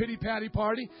throw a pity-patty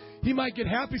party. He might get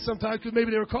happy sometimes because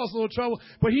maybe they were causing a little trouble.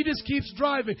 But he just keeps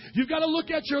driving. You've got to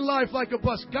look at your life like a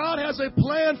bus. God has a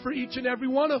plan for each and every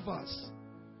one of us.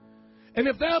 And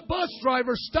if that bus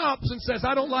driver stops and says,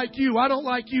 I don't like you, I don't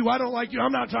like you, I don't like you,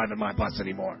 I'm not driving my bus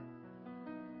anymore,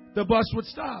 the bus would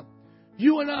stop.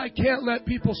 You and I can't let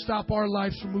people stop our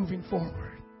lives from moving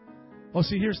forward. Oh,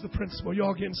 see, here's the principle. You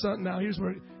all getting something now? Here's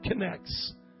where it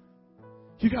connects.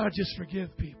 You got to just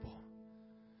forgive people.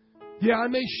 Yeah, I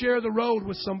may share the road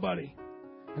with somebody,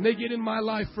 and they get in my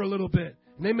life for a little bit,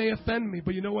 and they may offend me,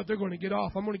 but you know what? They're going to get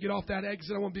off. I'm going to get off that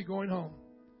exit. I won't be going home.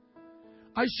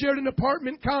 I shared an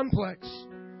apartment complex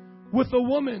with a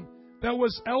woman that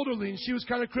was elderly, and she was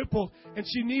kind of crippled, and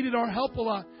she needed our help a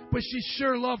lot, but she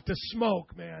sure loved to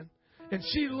smoke, man. And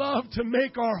she loved to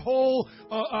make our whole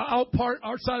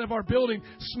outside of our building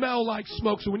smell like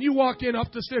smoke. So when you walk in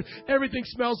up the stairs, everything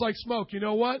smells like smoke. You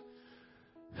know what?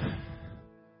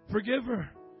 Forgive her.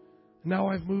 Now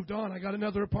I've moved on. I got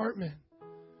another apartment.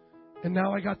 And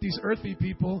now I got these earthy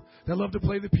people that love to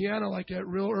play the piano like at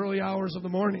real early hours of the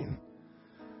morning.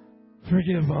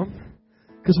 Forgive them.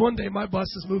 Because one day my bus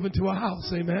is moving to a house.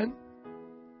 Amen?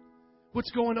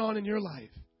 What's going on in your life?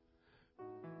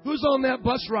 Who's on that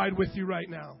bus ride with you right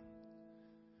now?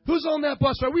 Who's on that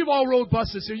bus ride? We've all rode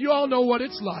buses here. You all know what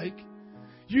it's like.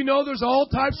 You know there's all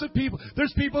types of people.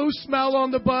 There's people who smell on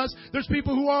the bus. There's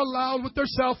people who are loud with their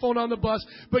cell phone on the bus.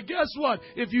 But guess what?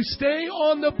 If you stay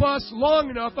on the bus long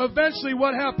enough, eventually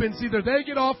what happens? Either they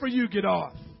get off or you get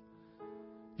off.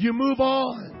 You move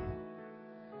on.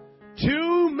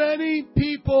 Too many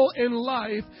people in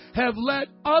life have let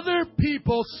other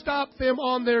people stop them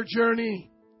on their journey.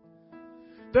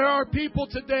 There are people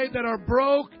today that are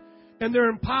broke and they're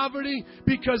in poverty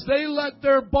because they let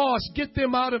their boss get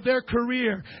them out of their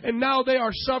career, and now they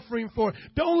are suffering for it.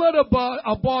 Don't let a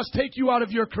boss take you out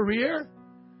of your career.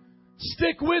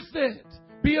 Stick with it.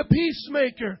 Be a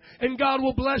peacemaker, and God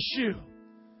will bless you.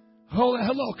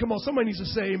 Hello, come on, somebody needs to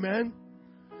say amen.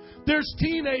 There's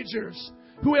teenagers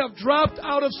who have dropped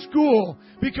out of school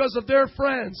because of their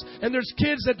friends. And there's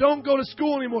kids that don't go to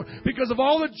school anymore because of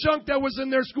all the junk that was in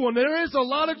their school. And there is a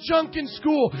lot of junk in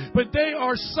school, but they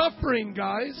are suffering,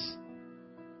 guys,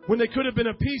 when they could have been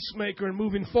a peacemaker and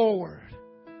moving forward.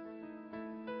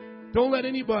 Don't let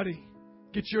anybody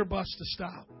get your bus to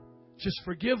stop. Just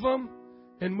forgive them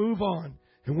and move on.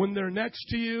 And when they're next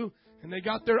to you, and they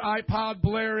got their iPod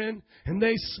blaring, and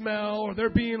they smell, or they're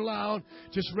being loud,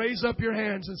 just raise up your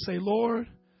hands and say, Lord,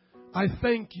 I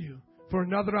thank you for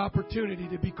another opportunity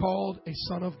to be called a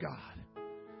son of God.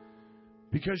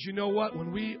 Because you know what?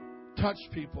 When we touch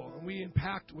people and we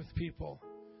impact with people,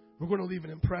 we're going to leave an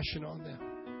impression on them.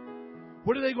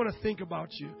 What are they going to think about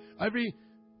you? Every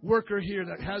worker here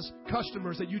that has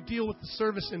customers, that you deal with the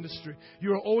service industry,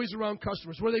 you are always around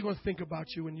customers. What are they going to think about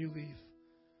you when you leave?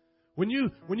 When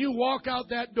you walk out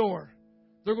that door,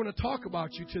 they're going to talk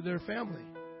about you to their family.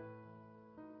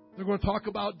 They're going to talk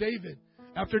about David.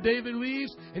 After David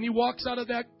leaves and he walks out of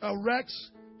that Rex,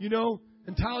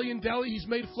 Italian deli, he's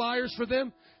made flyers for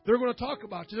them. They're going to talk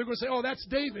about you. They're going to say, oh, that's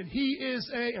David. He is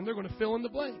a, and they're going to fill in the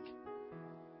blank.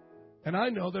 And I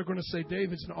know they're going to say,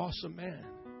 David's an awesome man.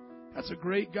 That's a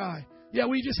great guy. Yeah,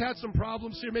 we just had some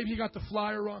problems here. Maybe he got the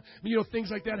flyer wrong.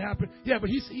 Things like that happen. Yeah, but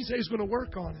he said he's going to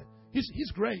work on it.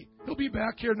 He's great. He'll be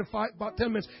back here in about 10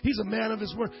 minutes. He's a man of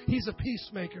his word. He's a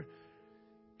peacemaker.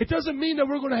 It doesn't mean that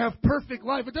we're going to have perfect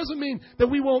life. It doesn't mean that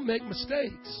we won't make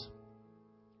mistakes.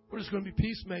 We're just going to be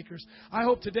peacemakers. I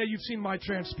hope today you've seen my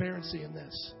transparency in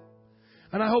this.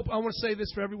 And I want to say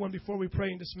this for everyone before we pray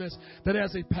and dismiss, that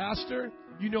as a pastor,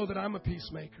 you know that I'm a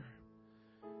peacemaker.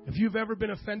 If you've ever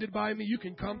been offended by me, you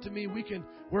can come to me. We can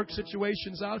work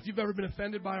situations out. If you've ever been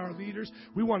offended by our leaders,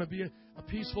 we want to be a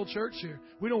peaceful church here.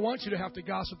 We don't want you to have to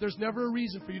gossip. There's never a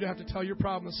reason for you to have to tell your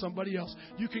problem to somebody else.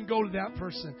 You can go to that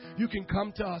person. You can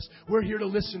come to us. We're here to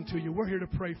listen to you. We're here to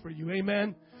pray for you.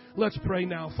 Amen? Let's pray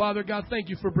now. Father God, thank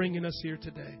you for bringing us here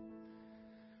today.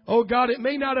 Oh God, it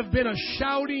may not have been a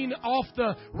shouting off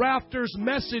the rafters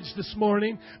message this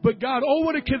morning, but God, oh,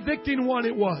 what a convicting one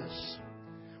it was.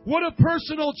 What a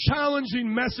personal,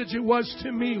 challenging message it was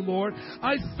to me, Lord.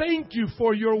 I thank you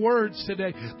for your words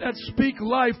today that speak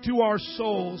life to our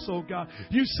souls, oh God.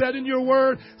 You said in your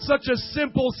word, such a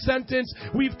simple sentence.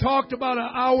 We've talked about an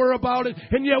hour about it,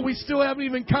 and yet we still haven't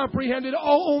even comprehended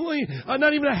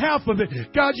not even a half of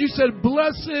it. God, you said,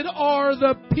 blessed are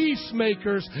the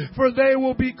peacemakers, for they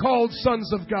will be called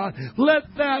sons of God. Let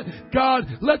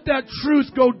that truth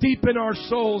go deep in our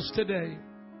souls today.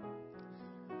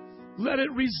 Let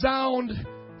it resound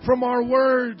from our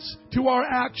words to our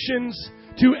actions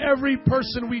to every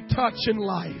person we touch in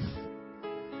life.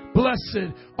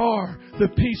 Blessed are the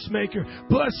peacemaker.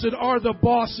 Blessed are the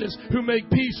bosses who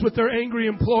make peace with their angry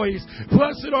employees.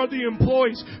 Blessed are the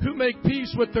employees who make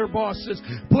peace with their bosses.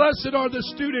 Blessed are the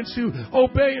students who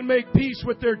obey and make peace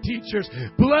with their teachers.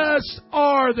 Blessed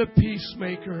are the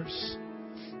peacemakers.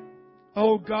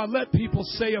 Oh God, let people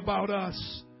say about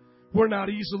us, we're not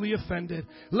easily offended.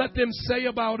 Let them say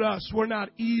about us, we're not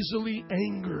easily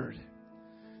angered.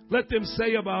 Let them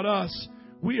say about us,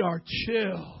 we are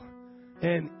chill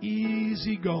and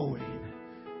easygoing,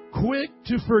 quick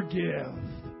to forgive,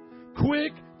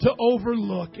 quick to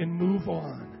overlook and move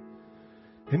on.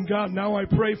 And God, now I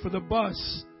pray for the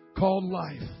bus called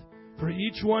life. For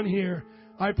each one here,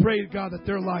 I pray, God, that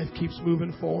their life keeps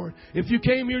moving forward. If you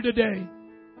came here today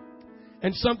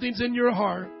and something's in your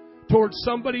heart towards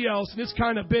somebody else, and it's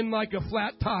kind of been like a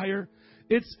flat tire.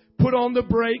 It's put on the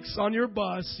brakes on your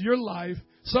bus, your life.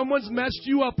 Someone's messed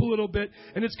you up a little bit,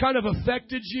 and it's kind of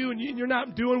affected you, and you're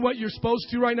not doing what you're supposed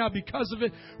to right now because of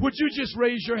it. Would you just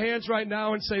raise your hands right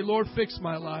now and say, Lord, fix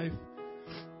my life.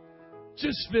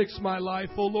 Just fix my life,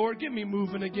 oh Lord. Get me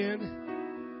moving again.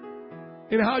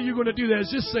 And how you're going to do that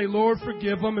is just say, Lord,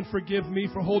 forgive them and forgive me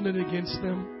for holding it against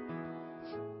them.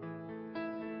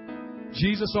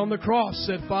 Jesus on the cross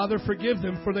said, Father, forgive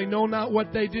them, for they know not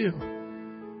what they do.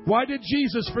 Why did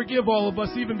Jesus forgive all of us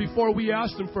even before we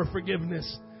asked Him for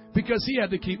forgiveness? Because He had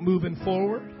to keep moving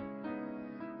forward.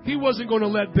 He wasn't going to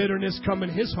let bitterness come in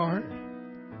His heart.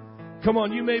 Come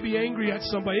on, you may be angry at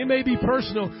somebody. It may be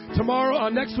personal. Tomorrow,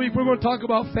 next week, we're going to talk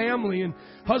about family and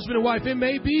husband and wife. It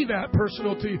may be that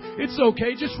personal to you. It's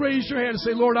okay. Just raise your hand and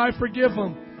say, Lord, I forgive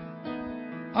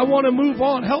them. I want to move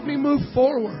on. Help me move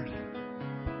forward.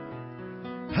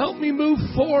 Help me move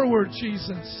forward,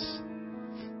 Jesus.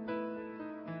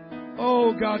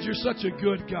 Oh, God, you're such a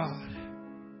good God.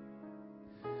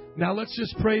 Now let's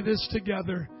just pray this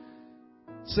together.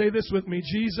 Say this with me.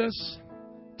 Jesus,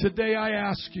 today I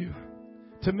ask you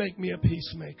to make me a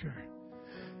peacemaker.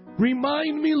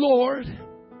 Remind me, Lord,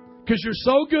 because you're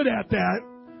so good at that.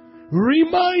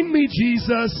 Remind me,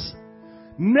 Jesus,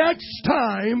 next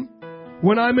time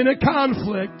when I'm in a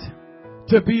conflict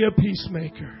to be a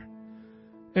peacemaker.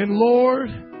 And Lord,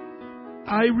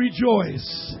 I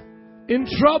rejoice in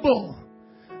trouble,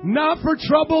 not for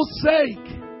trouble's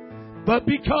sake, but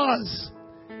because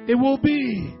it will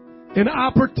be an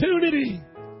opportunity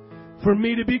for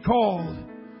me to be called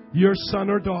your son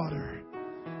or daughter.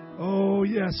 Oh,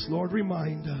 yes, Lord,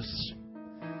 remind us.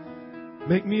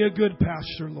 Make me a good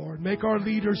pastor, Lord. Make our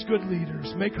leaders good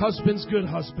leaders. Make husbands,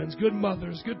 good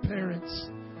mothers, good parents.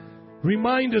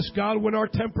 Remind us, God, when our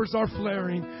tempers are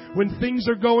flaring, when things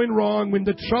are going wrong, when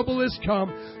the trouble has come,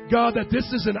 God, that this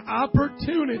is an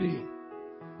opportunity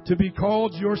to be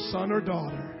called your son or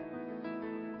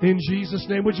daughter. In Jesus'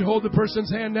 name, would you hold the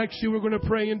person's hand next to you? We're going to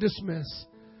pray and dismiss.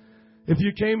 If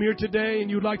you came here today and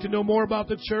you'd like to know more about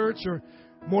the church or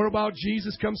more about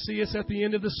Jesus, come see us at the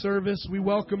end of the service. We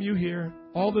welcome you here.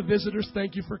 All the visitors,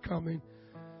 thank you for coming.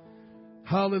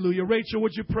 Hallelujah. Rachel,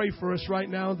 would you pray for us right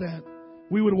now that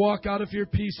we would walk out of here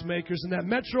peacemakers and that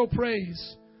Metro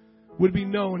Praise would be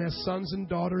known as sons and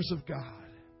daughters of God.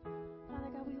 Father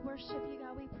God, we worship you,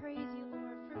 God. We praise you,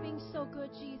 Lord, for being so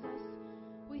good, Jesus.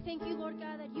 We thank you, Lord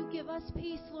God, that you give us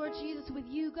peace, Lord Jesus, with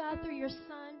you, God, through your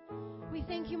Son. We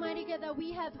thank you, mighty God, that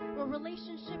we have a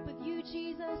relationship with you,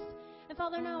 Jesus. And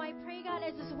Father, now I pray, God,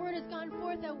 as this word has gone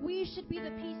forth, that we should be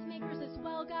the peacemakers as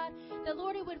well, God. That,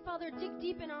 Lord, it would, Father, dig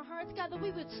deep in our hearts, God, that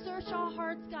we would search our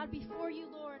hearts, God, before you,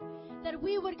 Lord. That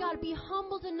we would, God, be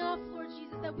humbled enough, Lord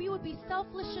Jesus, that we would be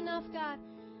selfish enough, God,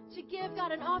 to give,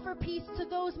 God, and offer peace to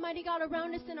those, mighty God,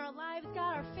 around us in our lives,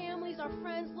 God, our families, our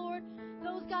friends, Lord.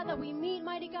 Those, God, that we meet,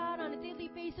 mighty God, on a daily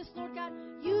basis, Lord God.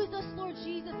 Use us, Lord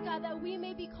Jesus, God, that we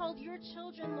may be called your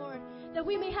children, Lord. That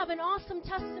we may have an awesome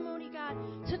testimony, God,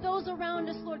 to those around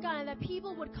us, Lord God, and that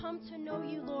people would come to know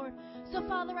you, Lord. So,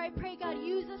 Father, I pray, God,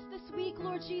 use us this week,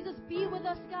 Lord Jesus. Be with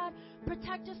us, God.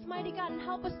 Protect us, mighty God, and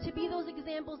help us to be those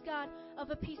examples, God, of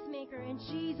a peacemaker. In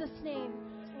Jesus' name,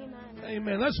 amen.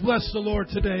 Amen. Let's bless the Lord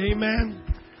today. Amen.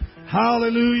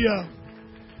 Hallelujah.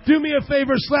 Do me a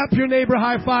favor, slap your neighbor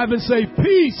high five and say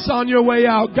peace on your way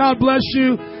out. God bless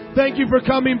you. Thank you for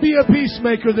coming. Be a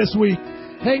peacemaker this week.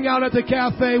 Hang out at the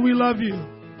cafe. We love you.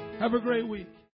 Have a great week.